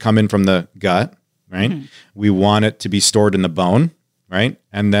it to come in from the gut, right? Mm-hmm. We want it to be stored in the bone, right?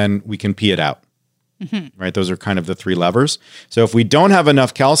 And then we can pee it out. Mm-hmm. Right? Those are kind of the three levers. So if we don't have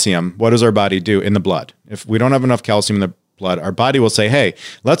enough calcium, what does our body do in the blood? If we don't have enough calcium in the blood, our body will say, hey,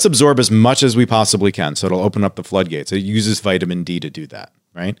 let's absorb as much as we possibly can. So it'll open up the floodgates. It uses vitamin D to do that,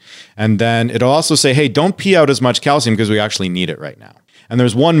 right? And then it'll also say, hey, don't pee out as much calcium because we actually need it right now. And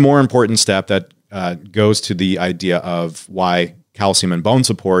there's one more important step that goes to the idea of why calcium and bone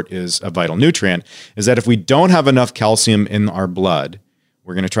support is a vital nutrient, is that if we don't have enough calcium in our blood,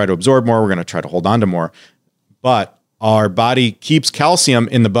 we're going to try to absorb more. We're going to try to hold on to more. But our body keeps calcium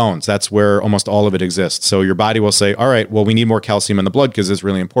in the bones. That's where almost all of it exists. So your body will say, all right, well, we need more calcium in the blood because it's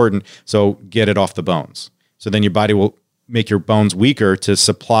really important. So get it off the bones. So then your body will make your bones weaker to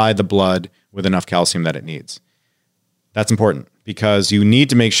supply the blood with enough calcium that it needs. That's important because you need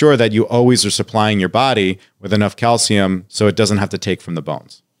to make sure that you always are supplying your body with enough calcium so it doesn't have to take from the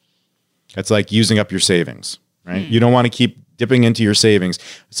bones. It's like using up your savings, right? You don't want to keep dipping into your savings.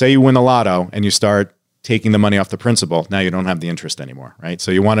 Say you win the lotto and you start taking the money off the principal. Now you don't have the interest anymore, right? So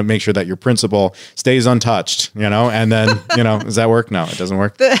you want to make sure that your principal stays untouched, and then, does that work? No, it doesn't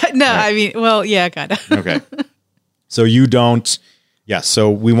work. No, right. I mean, well, yeah, kind of. Okay. So you don't, so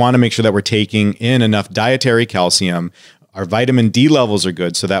we want to make sure that we're taking in enough dietary calcium. Our vitamin D levels are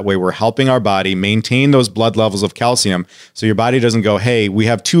good. So that way we're helping our body maintain those blood levels of calcium. So your body doesn't go, hey, we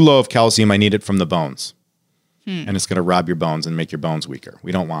have too low of calcium. I need it from the bones. And it's going to rob your bones and make your bones weaker.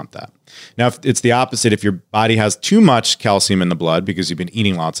 We don't want that. Now, if it's the opposite, if your body has too much calcium in the blood because you've been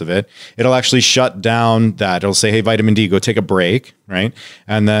eating lots of it, it'll actually shut down that. It'll say, hey, vitamin D, go take a break, right?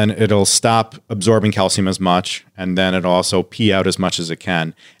 And then it'll stop absorbing calcium as much. And then it'll also pee out as much as it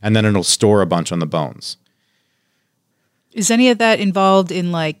can. And then it'll store a bunch on the bones. Is any of that involved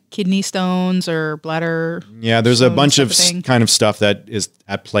in like kidney stones or bladder? Yeah, there's a bunch of kind of stuff that is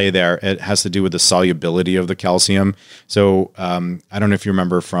at play there. It has to do with the solubility of the calcium. So I don't know if you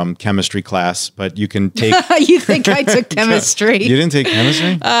remember from chemistry class, but you can take... You think I took chemistry? You didn't take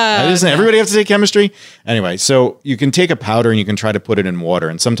chemistry? Everybody have to take chemistry? Anyway, so you can take a powder and you can try to put it in water,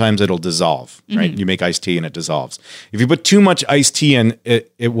 and sometimes it'll dissolve, right? You make iced tea and it dissolves. If you put too much iced tea in,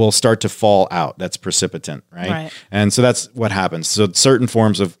 it will start to fall out. That's precipitant, right? And so that's what happens. So certain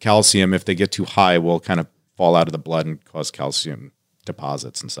forms of calcium, if they get too high, will kind of fall out of the blood and cause calcium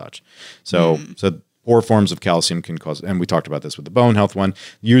deposits and such. So poor forms of calcium can cause, and we talked about this with the bone health one,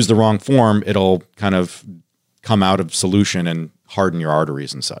 use the wrong form, it'll kind of come out of solution and harden your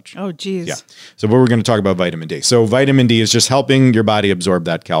arteries and such. Oh, geez. Yeah. So we're going to talk about vitamin D. So vitamin D is just helping your body absorb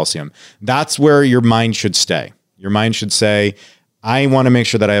that calcium. That's where your mind should stay. Your mind should say, I want to make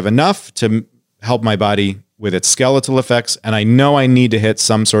sure that I have enough to help my body with its skeletal effects, and I know I need to hit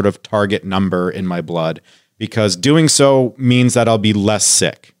some sort of target number in my blood because doing so means that I'll be less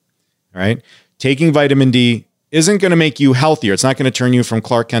sick, right? Taking vitamin D isn't going to make you healthier. It's not going to turn you from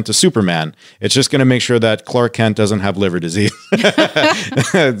Clark Kent to Superman. It's just going to make sure that Clark Kent doesn't have liver disease.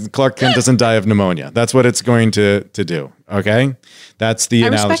 Clark Kent doesn't die of pneumonia. That's what it's going to do. Okay. That's the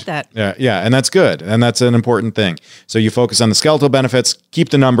analogy. Respect that. Yeah. And that's good. And that's an important thing. So you focus on the skeletal benefits, keep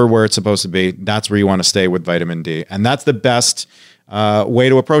the number where it's supposed to be. That's where you want to stay with vitamin D. And that's the best way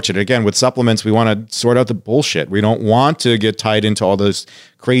to approach it. Again, with supplements, we want to sort out the bullshit. We don't want to get tied into all those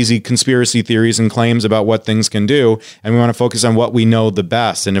crazy conspiracy theories and claims about what things can do. And we want to focus on what we know the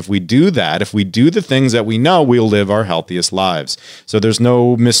best. And if we do that, if we do the things that we know, we'll live our healthiest lives. So there's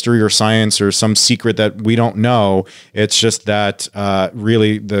no mystery or science or some secret that we don't know. It's just that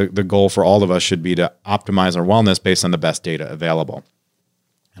really the goal for all of us should be to optimize our wellness based on the best data available.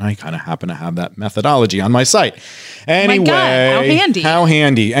 And I kind of happen to have that methodology on my site. Anyway, oh my God, how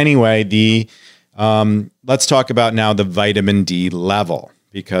handy. Anyway, let's talk about now the vitamin D level,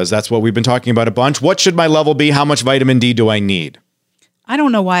 because that's what we've been talking about a bunch. What should my level be? How much vitamin D do I need? I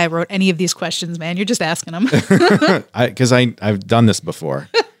don't know why I wrote any of these questions, man. You're just asking them. Because I've done this before.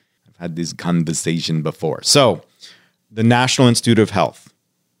 I've had this conversation before. So the National Institute of Health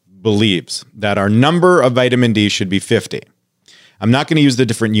believes that our number of vitamin D should be 50. I'm not going to use the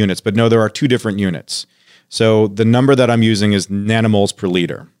different units, but no, there are two different units. So the number that I'm using is nanomoles per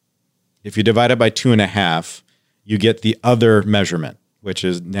liter. If you divide it by 2.5, you get the other measurement, which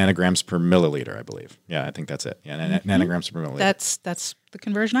is nanograms per milliliter, I believe. Yeah, I think that's it. Yeah, nanograms per milliliter. That's the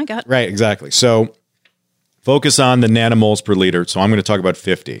conversion I got. Right, exactly. So focus on the nanomoles per liter. So I'm going to talk about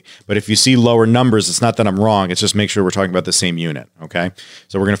 50. But if you see lower numbers, it's not that I'm wrong. It's just make sure we're talking about the same unit, okay?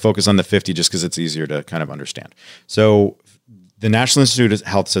 So we're going to focus on the 50 just because it's easier to kind of understand. So the National Institute of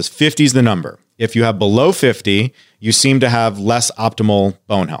Health says 50 is the number. If you have below 50, you seem to have less optimal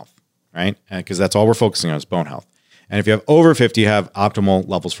bone health, right? Because that's all we're focusing on is bone health. And if you have over 50, you have optimal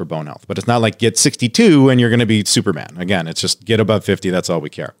levels for bone health. But it's not like get 62 and you're going to be Superman. Again, it's just get above 50. That's all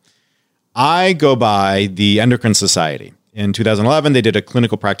we care. I go by the Endocrine Society. In 2011, they did a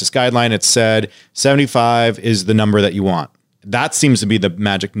clinical practice guideline. It said 75 is the number that you want. That seems to be the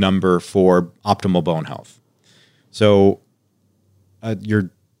magic number for optimal bone health. So your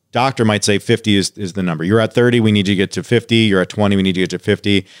doctor might say 50 is the number. You're at 30, we need you to get to 50. You're at 20, we need you to get to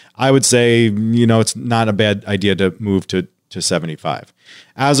 50. I would say, it's not a bad idea to move to 75.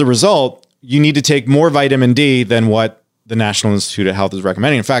 As a result, you need to take more vitamin D than what the National Institute of Health is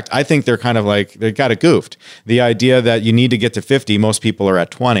recommending. In fact, I think they're kind of like, they got it goofed. The idea that you need to get to 50, most people are at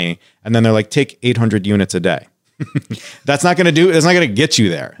 20, and then they're like, take 800 units a day. It's not going to get you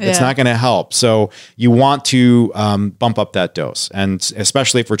there. Yeah. It's not going to help. So you want to bump up that dose. And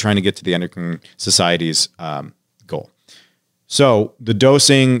especially if we're trying to get to the Endocrine Society's goal. So the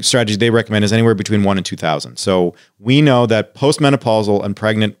dosing strategy they recommend is anywhere between 1 and 2,000. So we know that postmenopausal and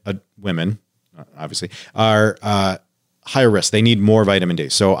pregnant women, obviously, are higher risk. They need more vitamin D.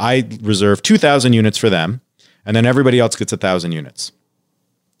 So I reserve 2,000 units for them. And then everybody else gets 1,000 units.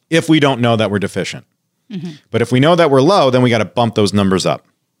 If we don't know that we're deficient. Mm-hmm. But if we know that we're low, then we got to bump those numbers up.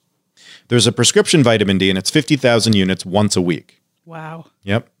 There's a prescription vitamin D, and it's 50,000 units once a week. Wow.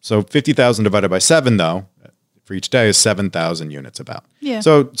 Yep. So 50,000 divided by 7, though, for each day is 7,000 units about. Yeah.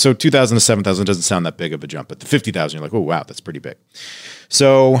 So 2,000 to 7,000 doesn't sound that big of a jump, but the 50,000, you're like, oh, wow, that's pretty big.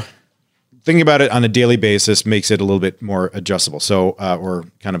 So thinking about it on a daily basis makes it a little bit more adjustable, or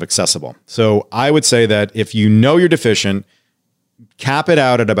kind of accessible. So I would say that if you know you're deficient, cap it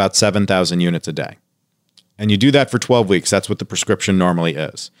out at about 7,000 units a day. And you do that for 12 weeks. That's what the prescription normally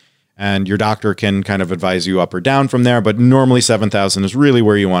is. And your doctor can kind of advise you up or down from there, but normally 7,000 is really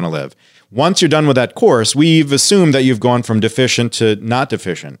where you want to live. Once you're done with that course, we've assumed that you've gone from deficient to not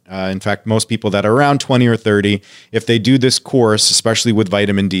deficient. In fact, most people that are around 20 or 30, if they do this course, especially with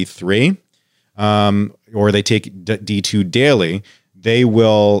vitamin D3, or they take D2 daily, they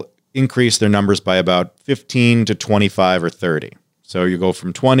will increase their numbers by about 15 to 25 or 30. So you go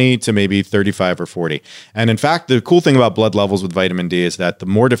from 20 to maybe 35 or 40. And in fact, the cool thing about blood levels with vitamin D is that the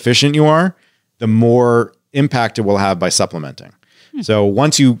more deficient you are, the more impact it will have by supplementing. So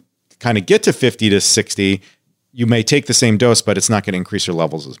once you kind of get to 50 to 60, you may take the same dose, but it's not going to increase your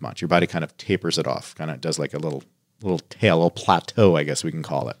levels as much. Your body kind of tapers it off, kind of does like a little tail, a little plateau, I guess we can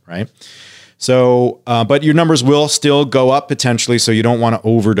call it, right? So, but your numbers will still go up potentially, so you don't want to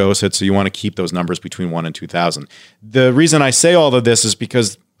overdose it. So you want to keep those numbers between 1 and 2,000. The reason I say all of this is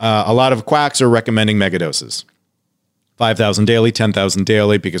because a lot of quacks are recommending megadoses. 5,000 daily, 10,000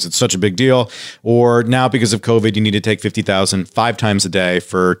 daily, because it's such a big deal. Or now because of COVID, you need to take 50,000 5 times a day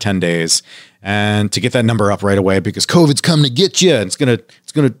for 10 days. And to get that number up right away, because COVID's coming to get you. It's going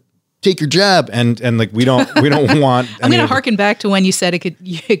to take your jab. And like, we don't want, I'm going to harken back to when you said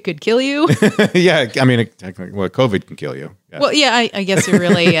it could kill you. yeah. I mean, technically, well, COVID can kill you. Yeah. Well, yeah, I guess it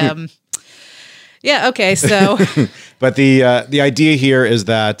really, yeah. Okay. So, but the idea here is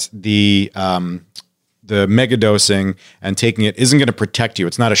that the megadosing and taking it isn't going to protect you.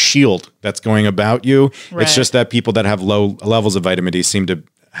 It's not a shield that's going about you. Right. It's just that people that have low levels of vitamin D seem to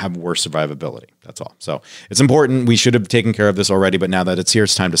have worse survivability. That's all. So it's important. We should have taken care of this already, but now that it's here,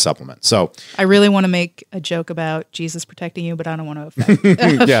 it's time to supplement. So I really want to make a joke about Jesus protecting you, but I don't want to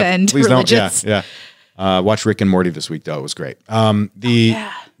offend please religious. don't. Yeah. Watch Rick and Morty this week, though. It was great. So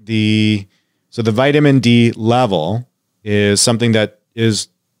the vitamin D level is something that is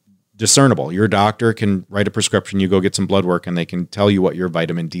discernible. Your doctor can write a prescription. You go get some blood work, and they can tell you what your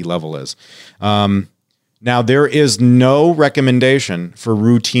vitamin D level is. Now, there is no recommendation for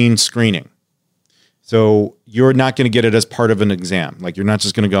routine screening. So you're not going to get it as part of an exam. Like, you're not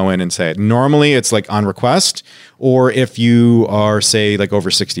just going to go in and say it. Normally, it's like on request, or if you are, say, like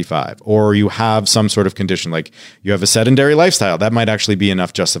over 65, or you have some sort of condition, like you have a sedentary lifestyle, that might actually be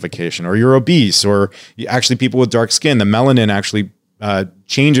enough justification, or you're obese, or actually people with dark skin, the melanin actually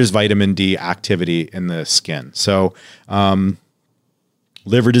changes vitamin D activity in the skin. So,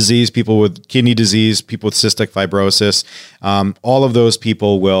 liver disease, people with kidney disease, people with cystic fibrosis, all of those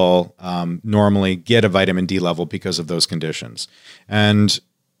people will normally get a vitamin D level because of those conditions. And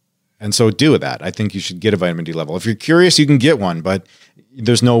so do that. I think you should get a vitamin D level. If you're curious, you can get one, but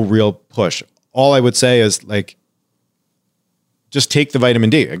there's no real push. All I would say is, like, just take the vitamin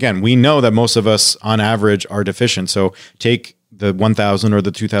D. Again, we know that most of us on average are deficient. So take the 1,000 or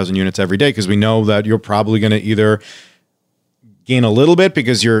the 2,000 units every day, because we know that you're probably going to either gain a little bit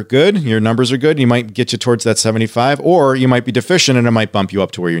because you're good, your numbers are good, you might get you towards that 75, or you might be deficient and it might bump you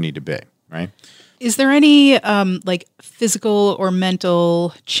up to where you need to be, right? Is there any like physical or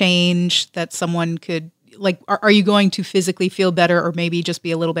mental change that someone could, like, are you going to physically feel better, or maybe just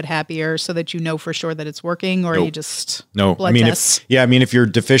be a little bit happier so that you know for sure that it's working, or are you just blood tests? If you're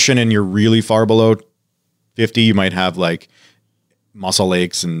deficient and you're really far below 50, you might have like muscle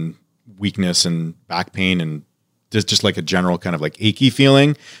aches and weakness and back pain and just like a general kind of like achy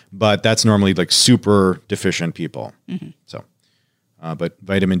feeling, but that's normally like super deficient people. Mm-hmm. So, but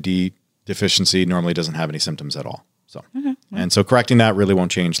vitamin D deficiency normally doesn't have any symptoms at all. So, and so correcting that really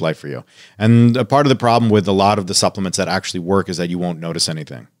won't change life for you. And a part of the problem with a lot of the supplements that actually work is that you won't notice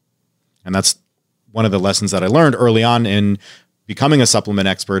anything. And that's one of the lessons that I learned early on in becoming a supplement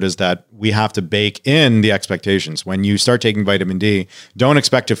expert, is that we have to bake in the expectations. When you start taking vitamin D, don't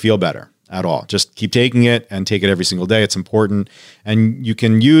expect to feel better at all. Just keep taking it and take it every single day. It's important. And you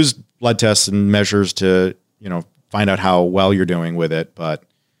can use blood tests and measures to, find out how well you're doing with it. But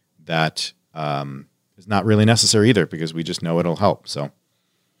that is not really necessary either, because we just know it'll help. So,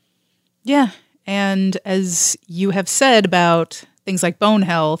 yeah. And as you have said about things like bone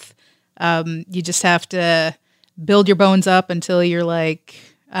health, you just have to build your bones up until you're like,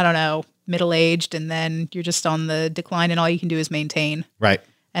 I don't know, middle-aged, and then you're just on the decline, and all you can do is maintain. Right.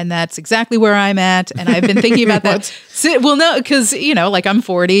 And that's exactly where I'm at. And I've been thinking about that. Well, no, because, like I'm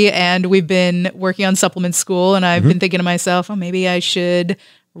 40 and we've been working on supplement school, and I've been thinking to myself, maybe I should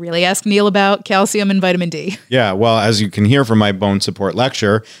really ask Neil about calcium and vitamin D. Yeah. Well, as you can hear from my bone support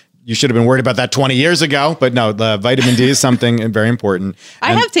lecture, you should have been worried about that 20 years ago. But no, the vitamin D is something very important.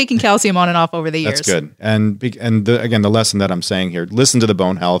 I have taken calcium on and off over the years. That's good. And again, the lesson that I'm saying here, listen to the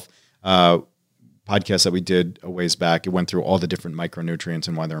bone health podcast that we did a ways back. It went through all the different micronutrients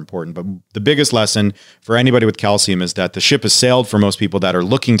and why they're important. But the biggest lesson for anybody with calcium is that the ship has sailed for most people that are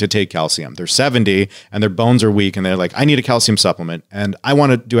looking to take calcium. They're 70 and their bones are weak, and they're like, I need a calcium supplement and I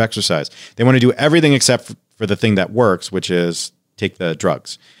want to do exercise. They want to do everything except for the thing that works, which is take the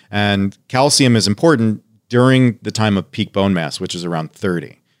drugs. And calcium is important during the time of peak bone mass, which is around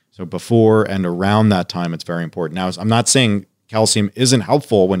 30. So before and around that time, it's very important. Now, I'm not saying calcium isn't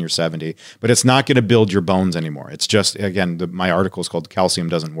helpful when you're 70, but it's not going to build your bones anymore. It's just, again, my article is called Calcium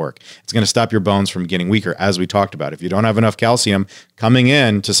Doesn't Work. It's going to stop your bones from getting weaker, as we talked about. If you don't have enough calcium coming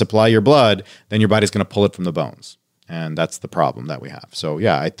in to supply your blood, then your body's going to pull it from the bones. And that's the problem that we have. So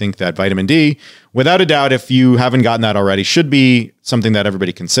yeah, I think that vitamin D, without a doubt, if you haven't gotten that already, should be something that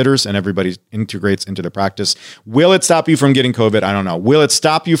everybody considers and everybody integrates into their practice. Will it stop you from getting COVID? I don't know. Will it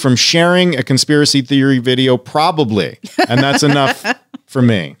stop you from sharing a conspiracy theory video? Probably. And that's enough for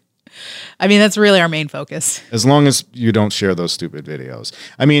me. I mean, that's really our main focus. As long as you don't share those stupid videos.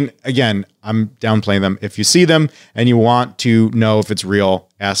 I mean, again, I'm downplaying them. If you see them and you want to know if it's real,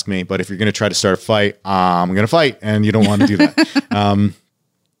 ask me. But if you're going to try to start a fight, I'm going to fight, and you don't want to do that.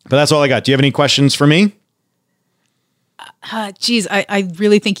 But that's all I got. Do you have any questions for me? Geez, I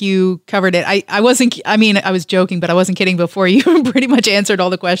really think you covered it. I was joking, but I wasn't kidding before you pretty much answered all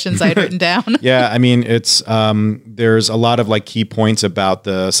the questions I had written down. Yeah, I mean, it's there's a lot of like key points about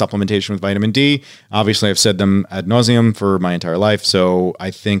the supplementation with vitamin D. Obviously, I've said them ad nauseum for my entire life. So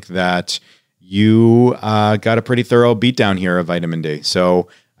I think that you got a pretty thorough beatdown here of vitamin D. So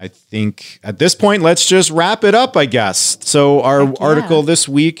I think at this point, let's just wrap it up, I guess. So our article this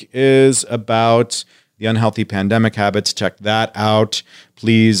week is about the unhealthy pandemic habits. Check that out.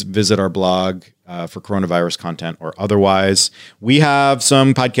 Please visit our blog for coronavirus content or otherwise. We have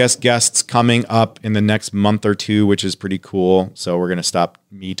some podcast guests coming up in the next month or two, which is pretty cool. So we're going to stop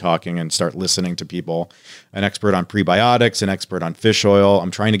me talking and start listening to people. An expert on prebiotics, an expert on fish oil.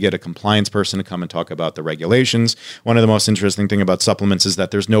 I'm trying to get a compliance person to come and talk about the regulations. One of the most interesting thing about supplements is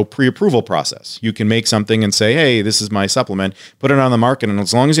that there's no pre-approval process. You can make something and say, hey, this is my supplement, put it on the market, and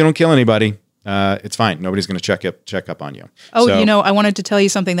as long as you don't kill anybody, it's fine. Nobody's going to check up on you. Oh, so, I wanted to tell you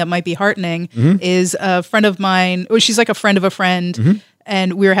something that might be heartening. Is a friend of mine, she's like a friend of a friend,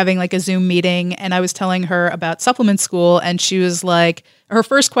 and we were having like a Zoom meeting, and I was telling her about supplement school, and she was like, her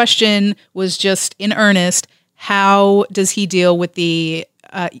first question was just in earnest, how does he deal with the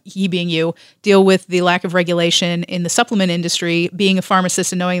he being you, deal with the lack of regulation in the supplement industry, being a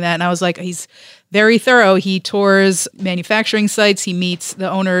pharmacist and knowing that. And I was like, he's very thorough. He tours manufacturing sites. He meets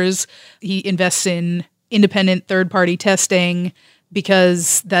the owners. He invests in independent third-party testing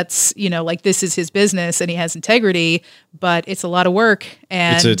because that's, like this is his business and he has integrity, but it's a lot of work.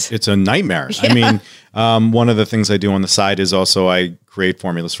 And it's a nightmare. Yeah. I mean, one of the things I do on the side is also I create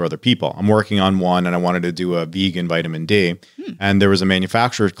formulas for other people. I'm working on one and I wanted to do a vegan vitamin D. And there was a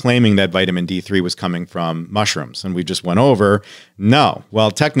manufacturer claiming that vitamin D3 was coming from mushrooms. And we just went over, no.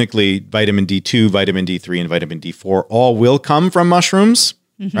 Well, technically vitamin D2, vitamin D3, and vitamin D4 all will come from mushrooms,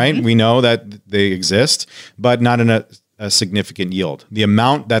 right? We know that they exist, but not in a significant yield. The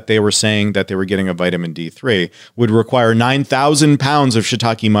amount that they were saying that they were getting of vitamin D3 would require 9,000 pounds of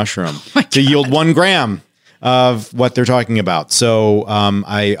shiitake mushroom to yield 1 gram of what they're talking about. So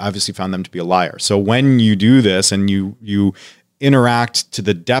I obviously found them to be a liar. So when you do this and you interact to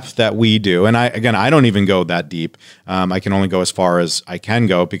the depth that we do, and I don't even go that deep. I can only go as far as I can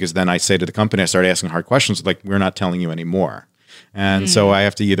go because then I say to the company, I start asking hard questions like, we're not telling you anymore. And so I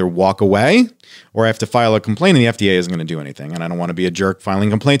have to either walk away or I have to file a complaint, and the FDA isn't going to do anything. And I don't want to be a jerk filing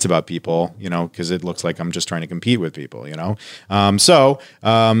complaints about people, because it looks like I'm just trying to compete with people, So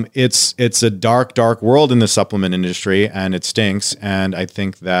it's a dark, dark world in the supplement industry, and it stinks. And I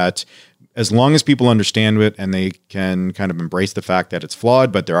think that as long as people understand it and they can kind of embrace the fact that it's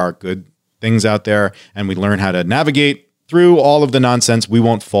flawed, but there are good things out there, and we learn how to navigate through all of the nonsense, we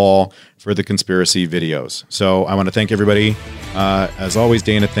won't fall for the conspiracy videos. So I want to thank everybody. As always,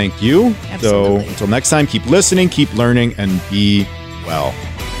 Dana, thank you. Absolutely. So until next time, keep listening, keep learning, and be well.